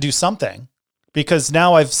 I'm going to have to do something because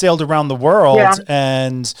now I've sailed around the world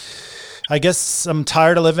and I guess I'm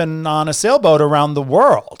tired of living on a sailboat around the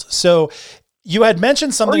world. So you had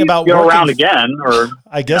mentioned something about go around again, or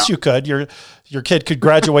I guess you could. Your kid could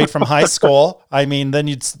graduate from high school. I mean, then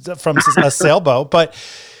you'd from a sailboat. But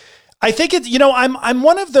I think it's, I'm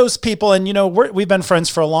one of those people, and we've been friends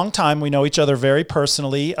for a long time. We know each other very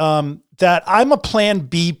personally. That I'm a Plan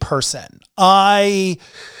B person. I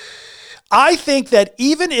think that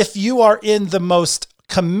even if you are in the most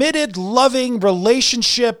committed, loving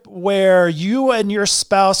relationship where you and your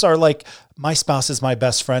spouse are like, my spouse is my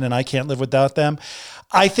best friend and I can't live without them,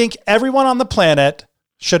 I think everyone on the planet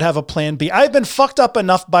should have a plan B. I've been fucked up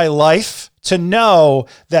enough by life to know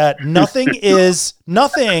that nothing is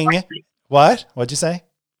nothing. What? What'd you say?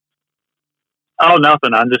 Oh,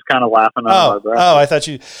 nothing. I'm just kind of laughing under my breath. Oh, I thought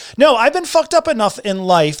No, I've been fucked up enough in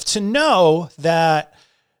life to know that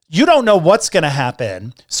you don't know what's going to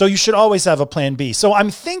happen. So you should always have a plan B. So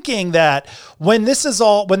I'm thinking that when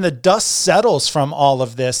the dust settles from all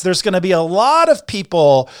of this, there's going to be a lot of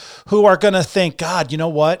people who are going to think, God, you know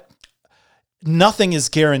what? Nothing is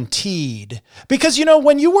guaranteed. Because,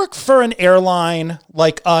 when you work for an airline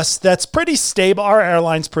like us, that's pretty stable. Our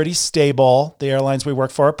airline's pretty stable. The airlines we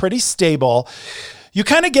work for are pretty stable. You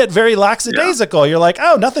kind of get very lackadaisical. You're like,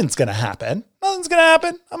 oh, nothing's going to happen. Nothing's going to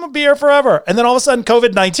happen. I'm going to be here forever. And then all of a sudden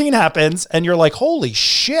COVID-19 happens and you're like, holy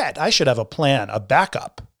shit, I should have a plan, a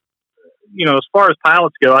backup. As far as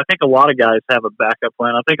pilots go, I think a lot of guys have a backup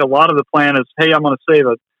plan. I think a lot of the plan is, hey, I'm going to save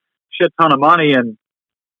a shit ton of money and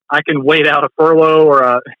I can wait out a furlough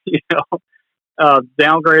or a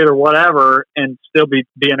downgrade or whatever and still be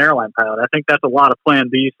an airline pilot. I think that's a lot of plan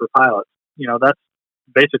Bs for pilots. That's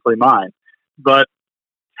basically mine. But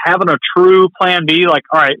having a true plan B, like,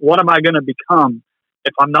 all right, what am I going to become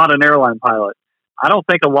if I'm not an airline pilot? I don't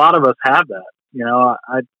think a lot of us have that.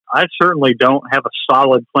 I certainly don't have a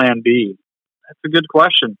solid plan B. That's a good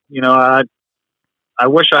question. I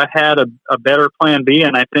wish I had a better plan B,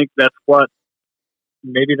 and I think that's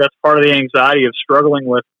maybe that's part of the anxiety of struggling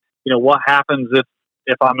with, what happens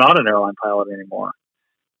if I'm not an airline pilot anymore.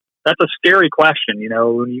 That's a scary question.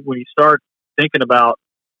 When you start thinking about,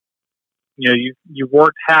 you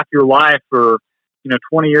worked half your life or,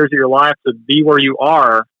 20 years of your life to be where you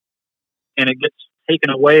are, and it gets taken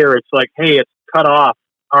away, or it's like, hey, it's cut off.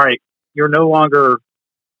 All right, you're no longer,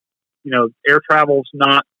 air travel's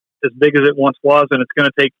not as big as it once was, and it's going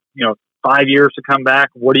to take, 5 years to come back.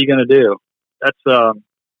 What are you going to do? That's a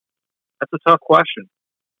tough question.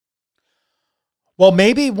 Well,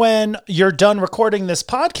 maybe when you're done recording this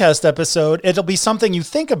podcast episode, it'll be something you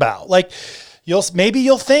think about. Like you'll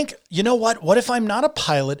think, what if I'm not a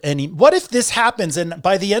pilot what if this happens and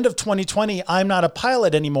by the end of 2020, I'm not a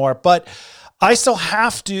pilot anymore, but I still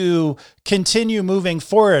have to continue moving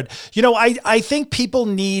forward. I think people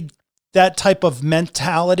need that type of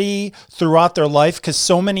mentality throughout their life because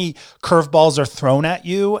so many curveballs are thrown at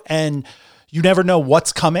you and you never know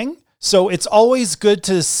what's coming. So it's always good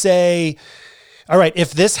to say, all right,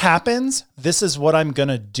 if this happens, this is what I'm going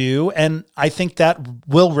to do. And I think that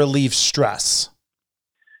will relieve stress.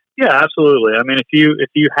 Yeah, absolutely. I mean, if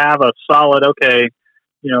you have a solid, okay,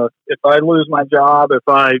 if I lose my job, if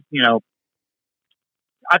I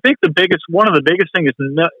think one of the biggest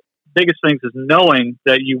things is knowing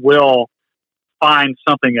that you will find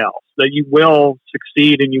something else, that you will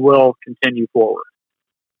succeed and you will continue forward.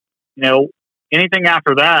 Anything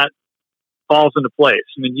after that falls into place.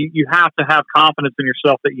 I mean, you have to have confidence in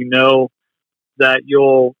yourself that that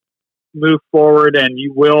you'll move forward and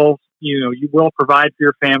you will provide for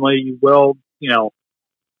your family. You will,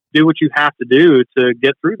 do what you have to do to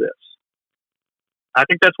get through this. I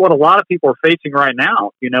think that's what a lot of people are facing right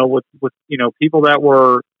now, with people that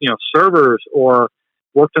were, servers or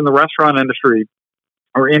worked in the restaurant industry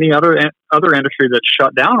or any other industry that's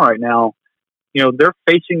shut down right now. They're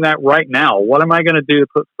facing that right now. What am I going to do to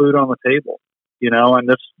put food on the table? And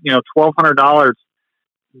this, $1,200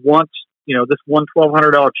 once, this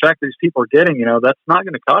 $1,200 check these people are getting, that's not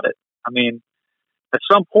going to cut it. I mean, at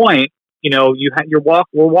some point, we're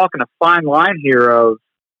walking a fine line here of,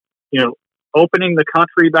 opening the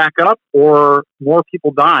country back up or more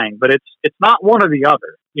people dying, but it's not one or the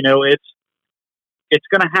other. It's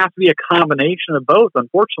going to have to be a combination of both.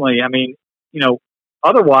 Unfortunately, I mean,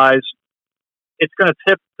 otherwise it's going to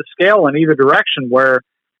tip the scale in either direction, where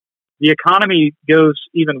the economy goes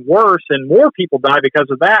even worse and more people die because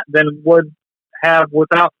of that than would have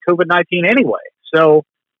without COVID-19 anyway. So,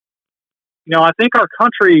 I think our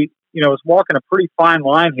country, is walking a pretty fine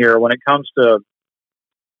line here when it comes to,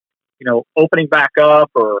 opening back up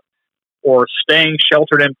or staying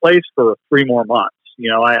sheltered in place for 3 more months.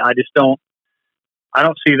 I just don't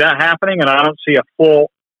see that happening, and I don't see a full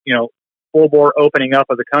bore opening up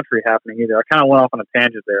of the country happening either. I kind of went off on a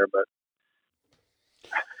tangent there, but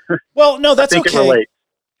well, no, that's I think okay. It relates.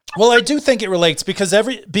 Well, I do think it relates because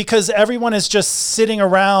everyone is just sitting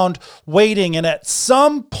around waiting, and at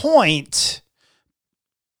some point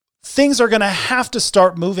things are going to have to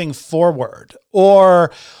start moving forward,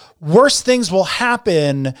 or worse things will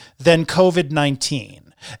happen than COVID-19.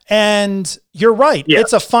 And you're right. Yeah.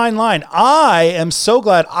 It's a fine line. I am so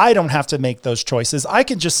glad I don't have to make those choices. I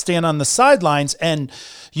can just stand on the sidelines and,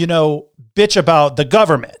 bitch about the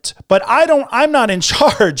government, but I'm not in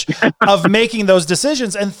charge of making those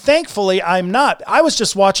decisions. And thankfully I'm not. I was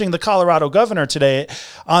just watching the Colorado governor today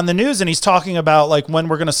on the news, and he's talking about like when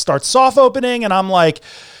we're going to start soft opening. And I'm like,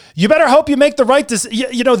 you better hope you make the right decision.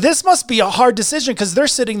 This must be a hard decision, because they're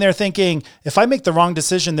sitting there thinking, if I make the wrong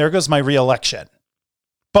decision, there goes my reelection.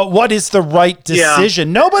 But what is the right decision?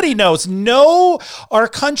 Yeah. Nobody knows. No, our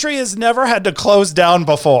country has never had to close down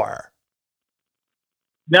before.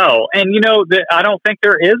 No. And, I don't think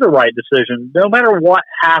there is a right decision. No matter what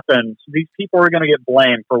happens, these people are going to get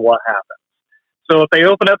blamed for what happens. So if they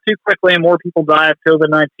open up too quickly and more people die of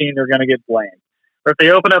COVID-19, they're going to get blamed. Or if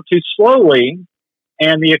they open up too slowly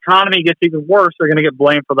and the economy gets even worse, they're going to get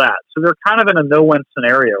blamed for that. So they're kind of in a no-win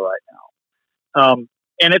scenario right now.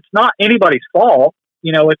 And it's not anybody's fault.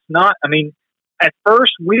 It's not, at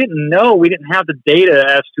first we didn't have the data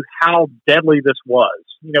as to how deadly this was.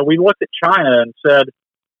 We looked at China and said,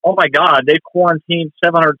 oh my God, they quarantined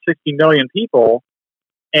 760 million people,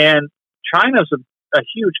 and China's a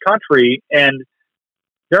huge country, and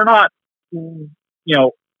they're not,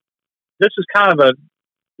 this is kind of a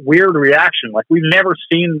weird reaction. Like, we've never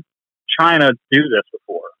seen China do this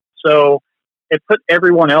before. So it put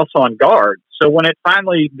everyone else on guard. So when it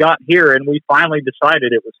finally got here and we finally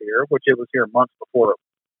decided it was here, which it was here months before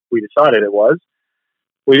we decided it was,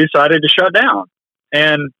 we decided to shut down.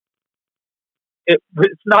 And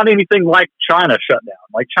it's not anything like China shut down.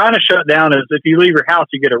 Like, China shut down is if you leave your house,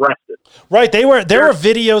 you get arrested. Right. There were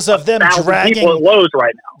videos of them dragging people at Lowe's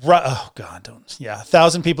right now. Right. Oh God,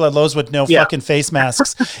 1,000 people at Lowe's with no fucking face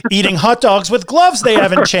masks, eating hot dogs with gloves they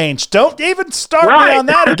haven't changed. Don't even start me on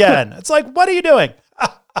that again. It's like, what are you doing?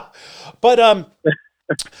 But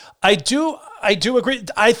I do agree.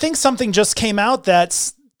 I think something just came out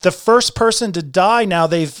that's the first person to die now.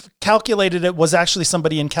 They've calculated it was actually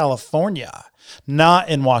somebody in California, not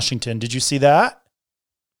in Washington. Did you see that?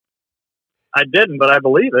 I didn't, but I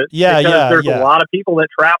believe it. Yeah, because there's a lot of people that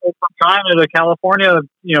travel from China to California,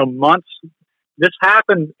 months. This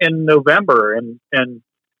happened in November in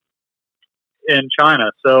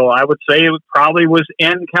China. So I would say it probably was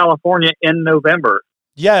in California in November.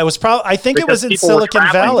 Yeah, it was probably, I think it was in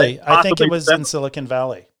Silicon Valley. I think it was in Silicon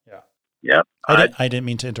Valley. Yeah. Yep. I didn't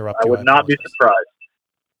mean to interrupt you. I would not be surprised.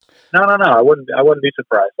 No. I wouldn't be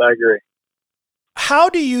surprised. I agree. How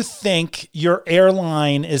do you think your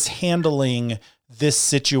airline is handling this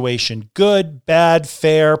situation? Good, bad,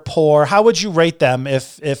 fair, poor? How would you rate them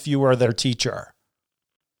if you were their teacher?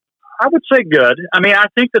 I would say good. I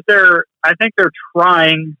think they're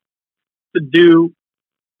trying to do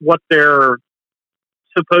what they're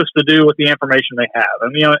supposed to do with the information they have.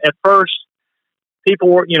 At first people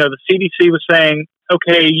were, the CDC was saying,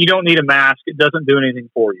 okay, you don't need a mask. It doesn't do anything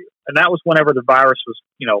for you. And that was whenever the virus was,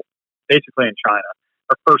 basically in China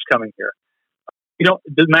or first coming here.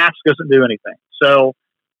 The mask doesn't do anything. So,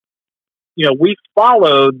 we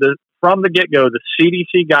followed from the get-go, the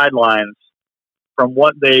CDC guidelines from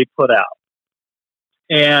what they put out.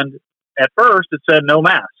 And at first it said no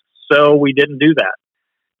masks. So we didn't do that.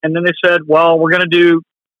 And then they said, well, we're going to do,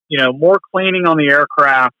 more cleaning on the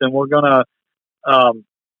aircraft, and we're going to,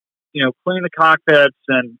 clean the cockpits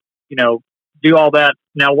and, do all that.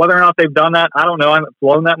 Now, whether or not they've done that, I don't know. I haven't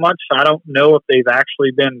flown that much. I don't know if they've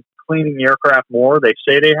actually been cleaning the aircraft more. They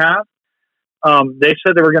say they have. They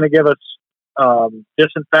said they were going to give us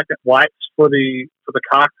disinfectant wipes for the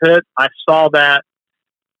cockpit. I saw that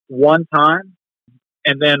one time,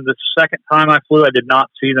 And then the second time I flew, I did not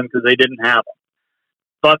see them because they didn't have them.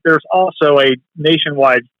 But there's also a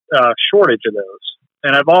nationwide shortage of those.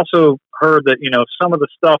 And I've also heard that, some of the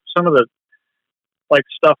stuff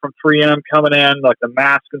from 3M coming in, like the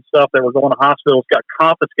masks and stuff that were going to hospitals, got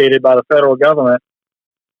confiscated by the federal government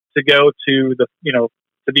to go to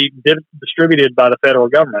to be distributed by the federal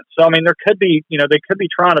government. So, I mean, there could be, they could be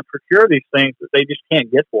trying to procure these things that they just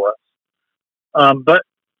can't get for us. But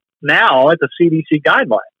now it's a CDC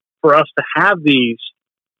guideline for us to have these,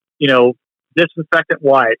 disinfectant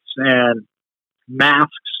wipes and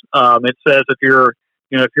masks. It says if you're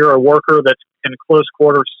a worker that's in close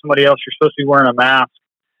quarters to somebody else, you're supposed to be wearing a mask.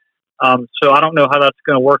 So I don't know how that's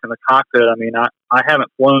going to work in the cockpit. I mean, I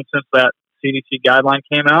haven't flown since that CDC guideline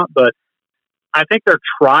came out, but I think they're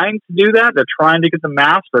trying to do that. They're trying to get the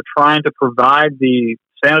masks. They're trying to provide the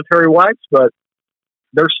sanitary wipes, but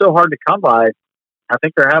they're so hard to come by. I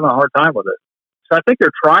think they're having a hard time with it. So I think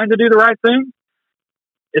they're trying to do the right thing.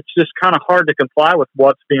 It's just kind of hard to comply with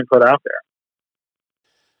what's being put out there.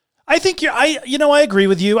 I think I agree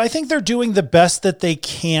with you. I think they're doing the best that they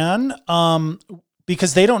can,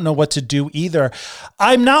 because they don't know what to do either.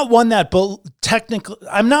 I'm not one that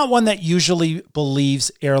usually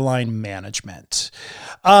believes airline management.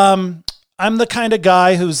 I'm the kind of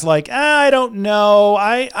guy who's like, I don't know.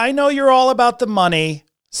 I know you're all about the money.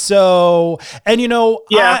 So, and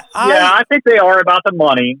I think they are about the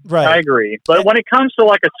money. Right. I agree. But when it comes to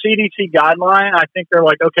like a CDC guideline, I think they're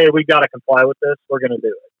like, okay, we got to comply with this. We're going to do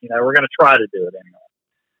it. We're going to try to do it anyway.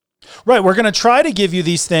 Right. We're going to try to give you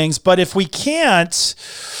these things, but if we can't,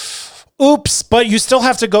 oops, but you still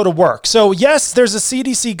have to go to work. So yes, there's a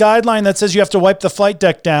CDC guideline that says you have to wipe the flight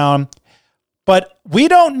deck down, but we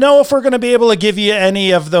don't know if we're going to be able to give you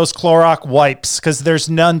any of those Clorox wipes because there's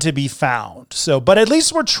none to be found. So, but at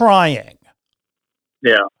least we're trying.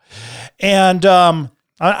 Yeah. And I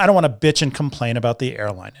don't want to bitch and complain about the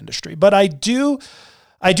airline industry, but I do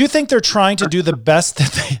think they're trying to do the best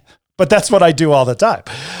that they, but that's what I do all the time.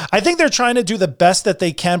 I think they're trying to do the best that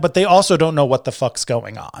they can, but they also don't know what the fuck's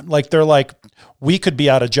going on. Like they're like, we could be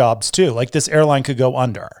out of jobs too. Like this airline could go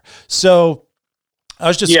under. So I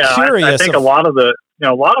was just curious. I think a lot of them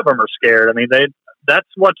are scared. I mean, that's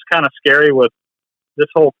what's kind of scary with this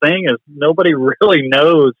whole thing is nobody really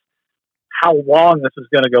knows how long this is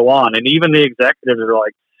going to go on. And even the executives are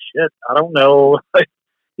like, shit, I don't know.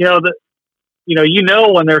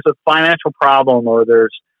 When there's a financial problem or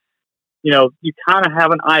there's, you kind of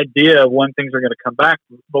have an idea of when things are going to come back.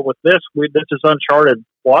 But with this is uncharted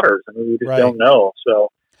waters. I mean, we just don't know. So,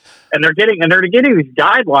 and they're getting these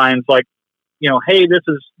guidelines like, hey, this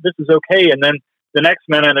is okay. And then the next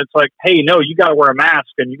minute it's like, hey, no, you got to wear a mask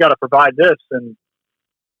and you got to provide this. And,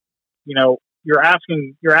 you're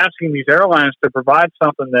asking these airlines to provide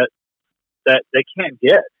something that they can't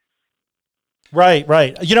get. Right.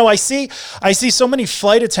 I see so many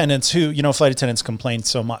flight attendants who, flight attendants complain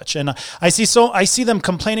so much. And I see them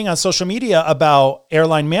complaining on social media about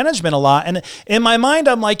airline management a lot. And in my mind,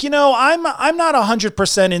 I'm like, I'm not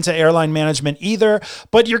 100% into airline management either,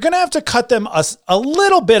 but you're going to have to cut them a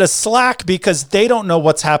little bit of slack because they don't know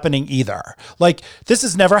what's happening either. Like this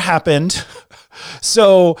has never happened.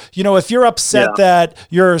 So, if you're upset that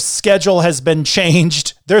your schedule has been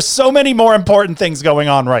changed, there's so many more important things going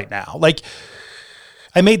on right now. Like,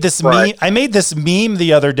 I made this meme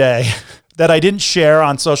the other day that I didn't share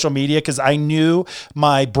on social media because I knew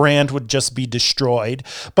my brand would just be destroyed.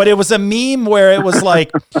 But it was a meme where it was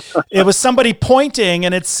like, it was somebody pointing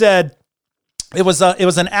and it said, it was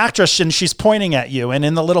an actress and she's pointing at you. And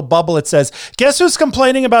in the little bubble, it says, guess who's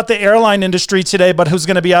complaining about the airline industry today, but who's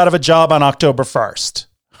going to be out of a job on October 1st?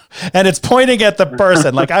 And it's pointing at the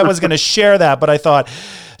person. Like I was going to share that, but I thought,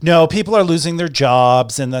 no, people are losing their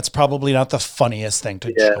jobs, and that's probably not the funniest thing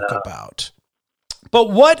to joke about. But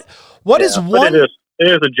what is one? It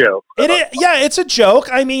is a joke. It's a joke.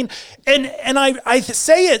 I mean, and I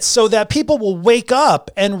say it so that people will wake up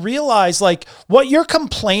and realize like what you're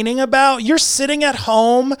complaining about. You're sitting at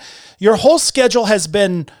home. Your whole schedule has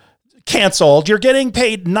been canceled. You're getting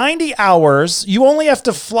paid 90 hours. You only have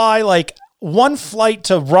to fly like one flight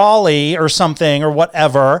to Raleigh or something or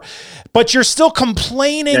whatever, but you're still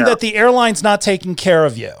complaining that the airline's not taking care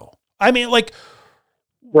of you. I mean, like,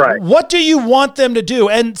 what do you want them to do?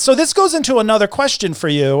 And so this goes into another question for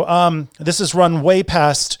you. This has run way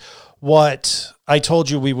past what I told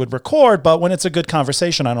you we would record, but when it's a good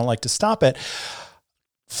conversation, I don't like to stop it.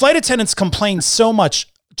 Flight attendants complain so much.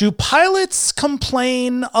 Do pilots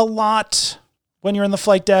complain a lot when you're in the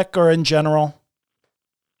flight deck or in general?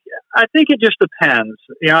 I think it just depends.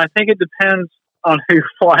 I think it depends on who you're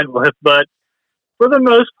flying with. But For the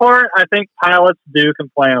most part, I think pilots do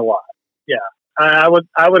complain a lot. Yeah, I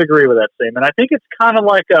would agree with that statement. I think it's kind of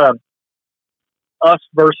like a us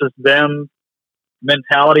versus them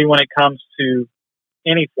mentality when it comes to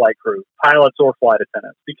any flight crew, pilots or flight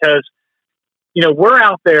attendants, because we're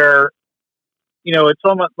out there. It's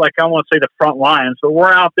almost like, I want to say the front lines, but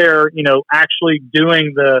we're out there, actually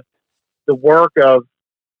doing the work of,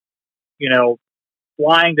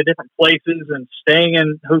 flying to different places and staying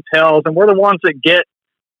in hotels. And we're the ones that get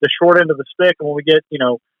the short end of the stick. And when we get,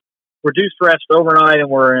 reduced rest overnight and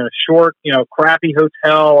we're in a short, crappy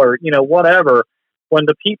hotel or, whatever, when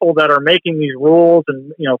the people that are making these rules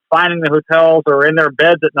and, finding the hotels or in their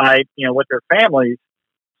beds at night, with their families.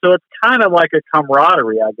 So it's kind of like a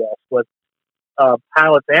camaraderie, I guess, with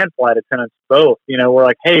pilots and flight attendants both. We're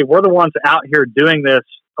like, hey, we're the ones out here doing this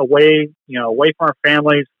away from our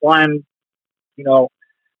families, flying, to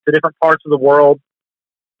different parts of the world.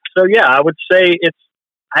 So yeah, I would say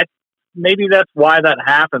maybe that's why that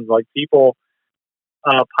happens. Like people,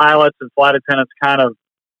 pilots and flight attendants kind of,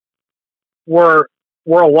 we're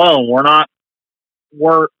alone.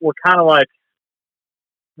 We're kind of like,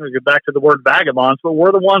 I'm going to go back to the word vagabonds, but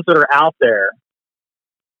we're the ones that are out there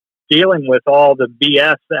dealing with all the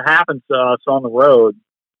BS that happens to us on the road.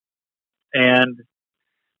 And,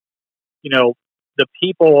 the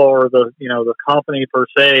people or the company per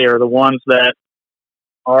se are the ones that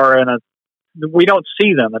are we don't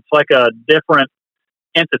see them. It's like a different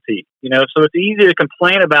entity, so it's easy to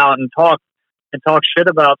complain about and talk shit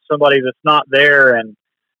about somebody that's not there and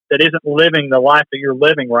that isn't living the life that you're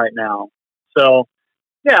living right now. So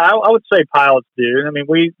yeah, I would say pilots do. I mean,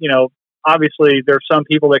 obviously there's some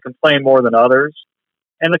people that complain more than others.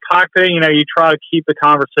 In the cockpit, you try to keep the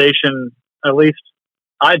conversation, at least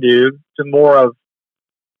I do, to more of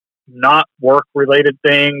not work related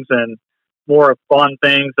things and more of fun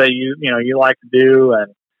things that you like to do.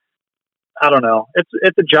 And I don't know,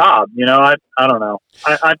 it's a job, I don't know.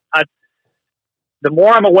 I the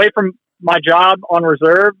more I'm away from my job on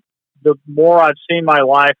reserve, the more I've seen my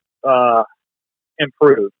life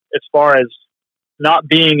improve as far as not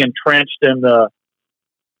being entrenched in the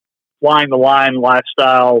flying the line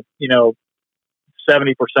lifestyle,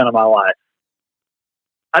 70% of my life.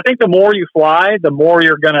 I think the more you fly, the more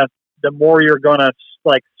you're gonna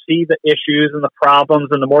like see the issues and the problems,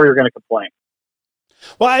 and the more you're gonna complain.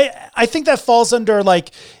 Well, I think that falls under,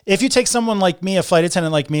 like, if you take someone like me, a flight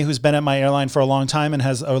attendant like me, who's been at my airline for a long time and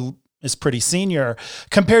is pretty senior,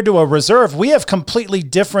 compared to a reserve, we have completely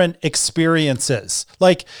different experiences.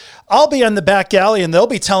 Like, I'll be on the back galley and they'll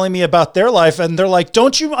be telling me about their life, and they're like,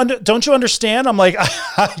 don't you understand? I'm like,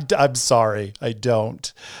 I'm sorry, I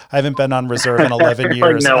don't. I haven't been on reserve in 11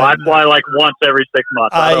 years. No, I fly like once every 6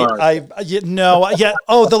 months.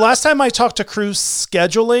 The last time I talked to crew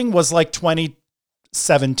scheduling was like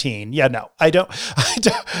 2017. Yeah, no,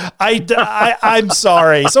 I'm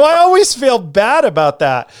sorry. So I always feel bad about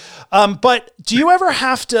that. But are you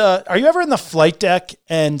ever in the flight deck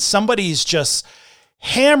and somebody's just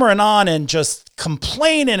hammering on and just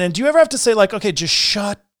complaining? And do you ever have to say, like, okay, just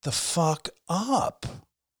shut the fuck up?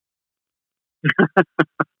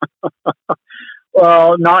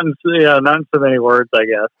 Well, not in so many words, I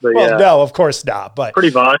guess. But well, no, of course not. But pretty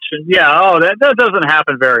much, and that doesn't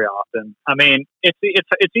happen very often. I mean,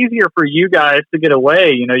 it's easier for you guys to get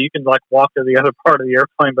away. You can like walk to the other part of the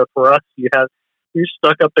airplane, but for us, you're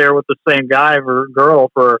stuck up there with the same guy or girl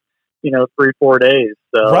for 3-4 days.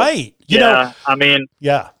 So right, I mean,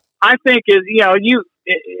 I think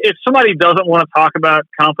if somebody doesn't want to talk about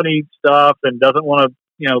company stuff and doesn't want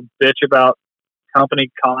to bitch about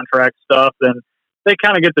company contract stuff, then they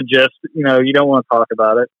kind of get the gist. You don't want to talk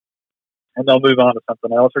about it, and they'll move on to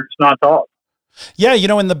something else or just not talk. Yeah,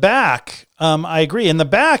 in the back, I agree. In the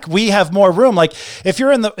back, we have more room. Like if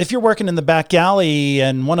you're working in the back galley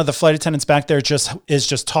and one of the flight attendants back there is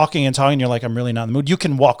just talking and talking, you're like, I'm really not in the mood. You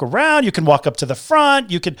can walk around, you can walk up to the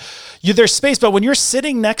front, there's space. But when you're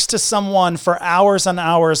sitting next to someone for hours on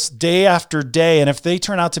hours, day after day, and if they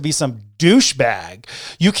turn out to be some douchebag,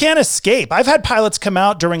 you can't escape. I've had pilots come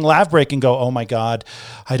out during lav break and go, oh my God,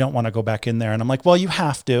 I don't want to go back in there. And I'm like, well, you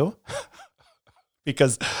have to.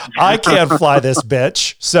 Because I can't fly this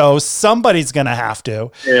bitch. So somebody's going to have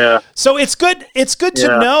to. Yeah. So it's good. It's good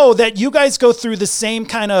to know that you guys go through the same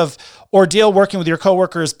kind of ordeal working with your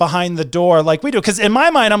coworkers behind the door like we do. Because in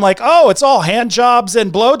my mind, I'm like, oh, it's all hand jobs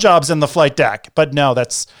and blow jobs in the flight deck. But no,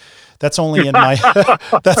 that's only in my,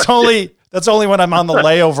 that's only when I'm on the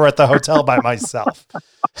layover at the hotel by myself.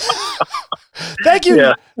 Thank you.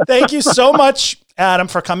 Yeah. Thank you so much Adam,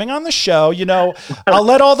 for coming on the show. You know, I'll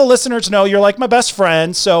let all the listeners know you're like my best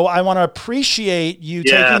friend. So I want to appreciate you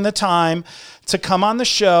taking the time to come on the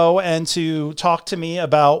show and to talk to me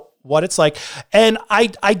about what it's like. And I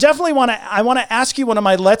definitely want to ask you one of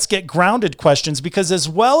my Let's Get Grounded questions, because as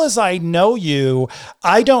well as I know you,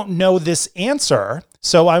 I don't know this answer.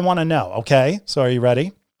 So I want to know. Okay. So are you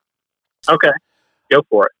ready? Okay. Go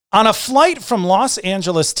for it. On a flight from Los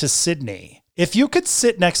Angeles to Sydney, if you could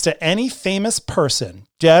sit next to any famous person,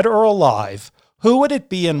 dead or alive, who would it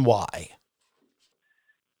be and why?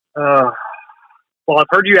 Well, I've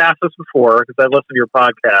heard you ask this before because I listened to your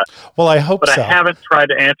podcast. Well, I hope so. But I haven't tried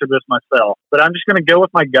to answer this myself. But I'm just going to go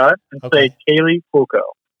with my gut and say Kaylee Cuoco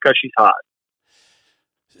because she's hot.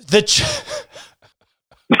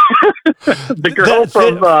 The girl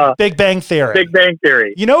from Big Bang Theory. Big Bang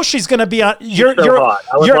Theory. You know she's going to be on. You're hot.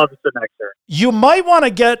 I would love to sit next to her. You might want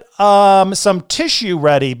to get some tissue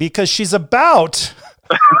ready because she's about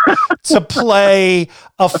to play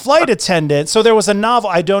a flight attendant. So there was a novel.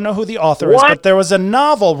 I don't know who the author is, but there was a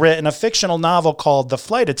novel written, a fictional novel called The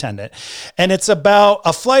Flight Attendant. And it's about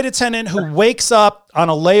a flight attendant who wakes up on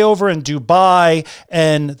a layover in Dubai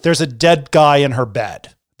and there's a dead guy in her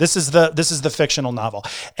bed. This is the fictional novel.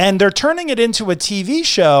 And they're turning it into a TV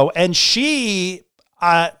show. And she,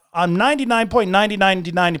 I'm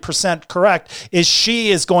 99.99% correct, she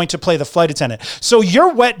is going to play the flight attendant. So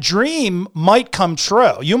your wet dream might come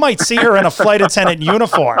true. You might see her in a flight attendant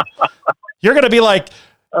uniform. You're going to be like,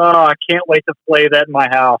 oh, I can't wait to play that in my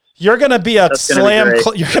house. You're going to be a slam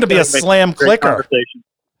clicker.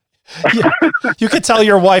 You could tell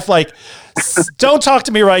your wife, like, don't talk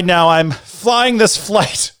to me right now. I'm flying this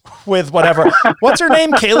flight with whatever. What's her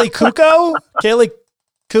name? Kaylee Cuoco? Kaylee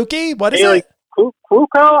Kooky? What is it? Cuoco?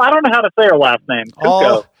 I don't know how to say her last name.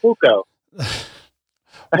 Cuoco.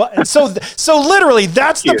 So literally,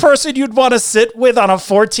 that's the person you'd want to sit with on a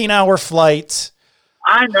 14-hour flight.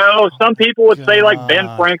 I know. Some people would say like Ben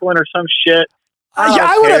Franklin or some shit.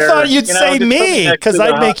 I would have thought you'd say me because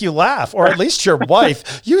I'd make you laugh, or at least your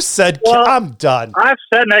wife. You said, I'm done. I've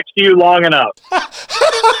sat next to you long enough.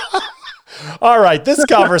 All right, this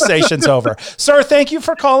conversation's over. Sir, thank you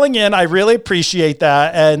for calling in. I really appreciate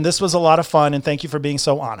that. And this was a lot of fun. And thank you for being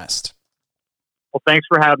so honest. Well, thanks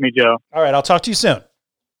for having me, Joe. All right, I'll talk to you soon.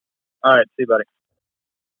 All right, see you, buddy.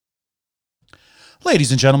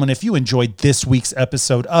 Ladies and gentlemen, if you enjoyed this week's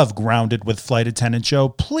episode of Grounded with Flight Attendant Joe,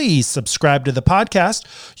 please subscribe to the podcast.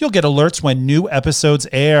 You'll get alerts when new episodes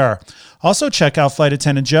air. Also, check out Flight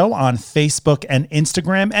Attendant Joe on Facebook and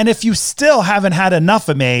Instagram. And if you still haven't had enough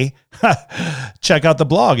of me, check out the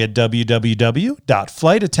blog at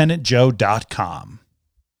www.flightattendantjoe.com.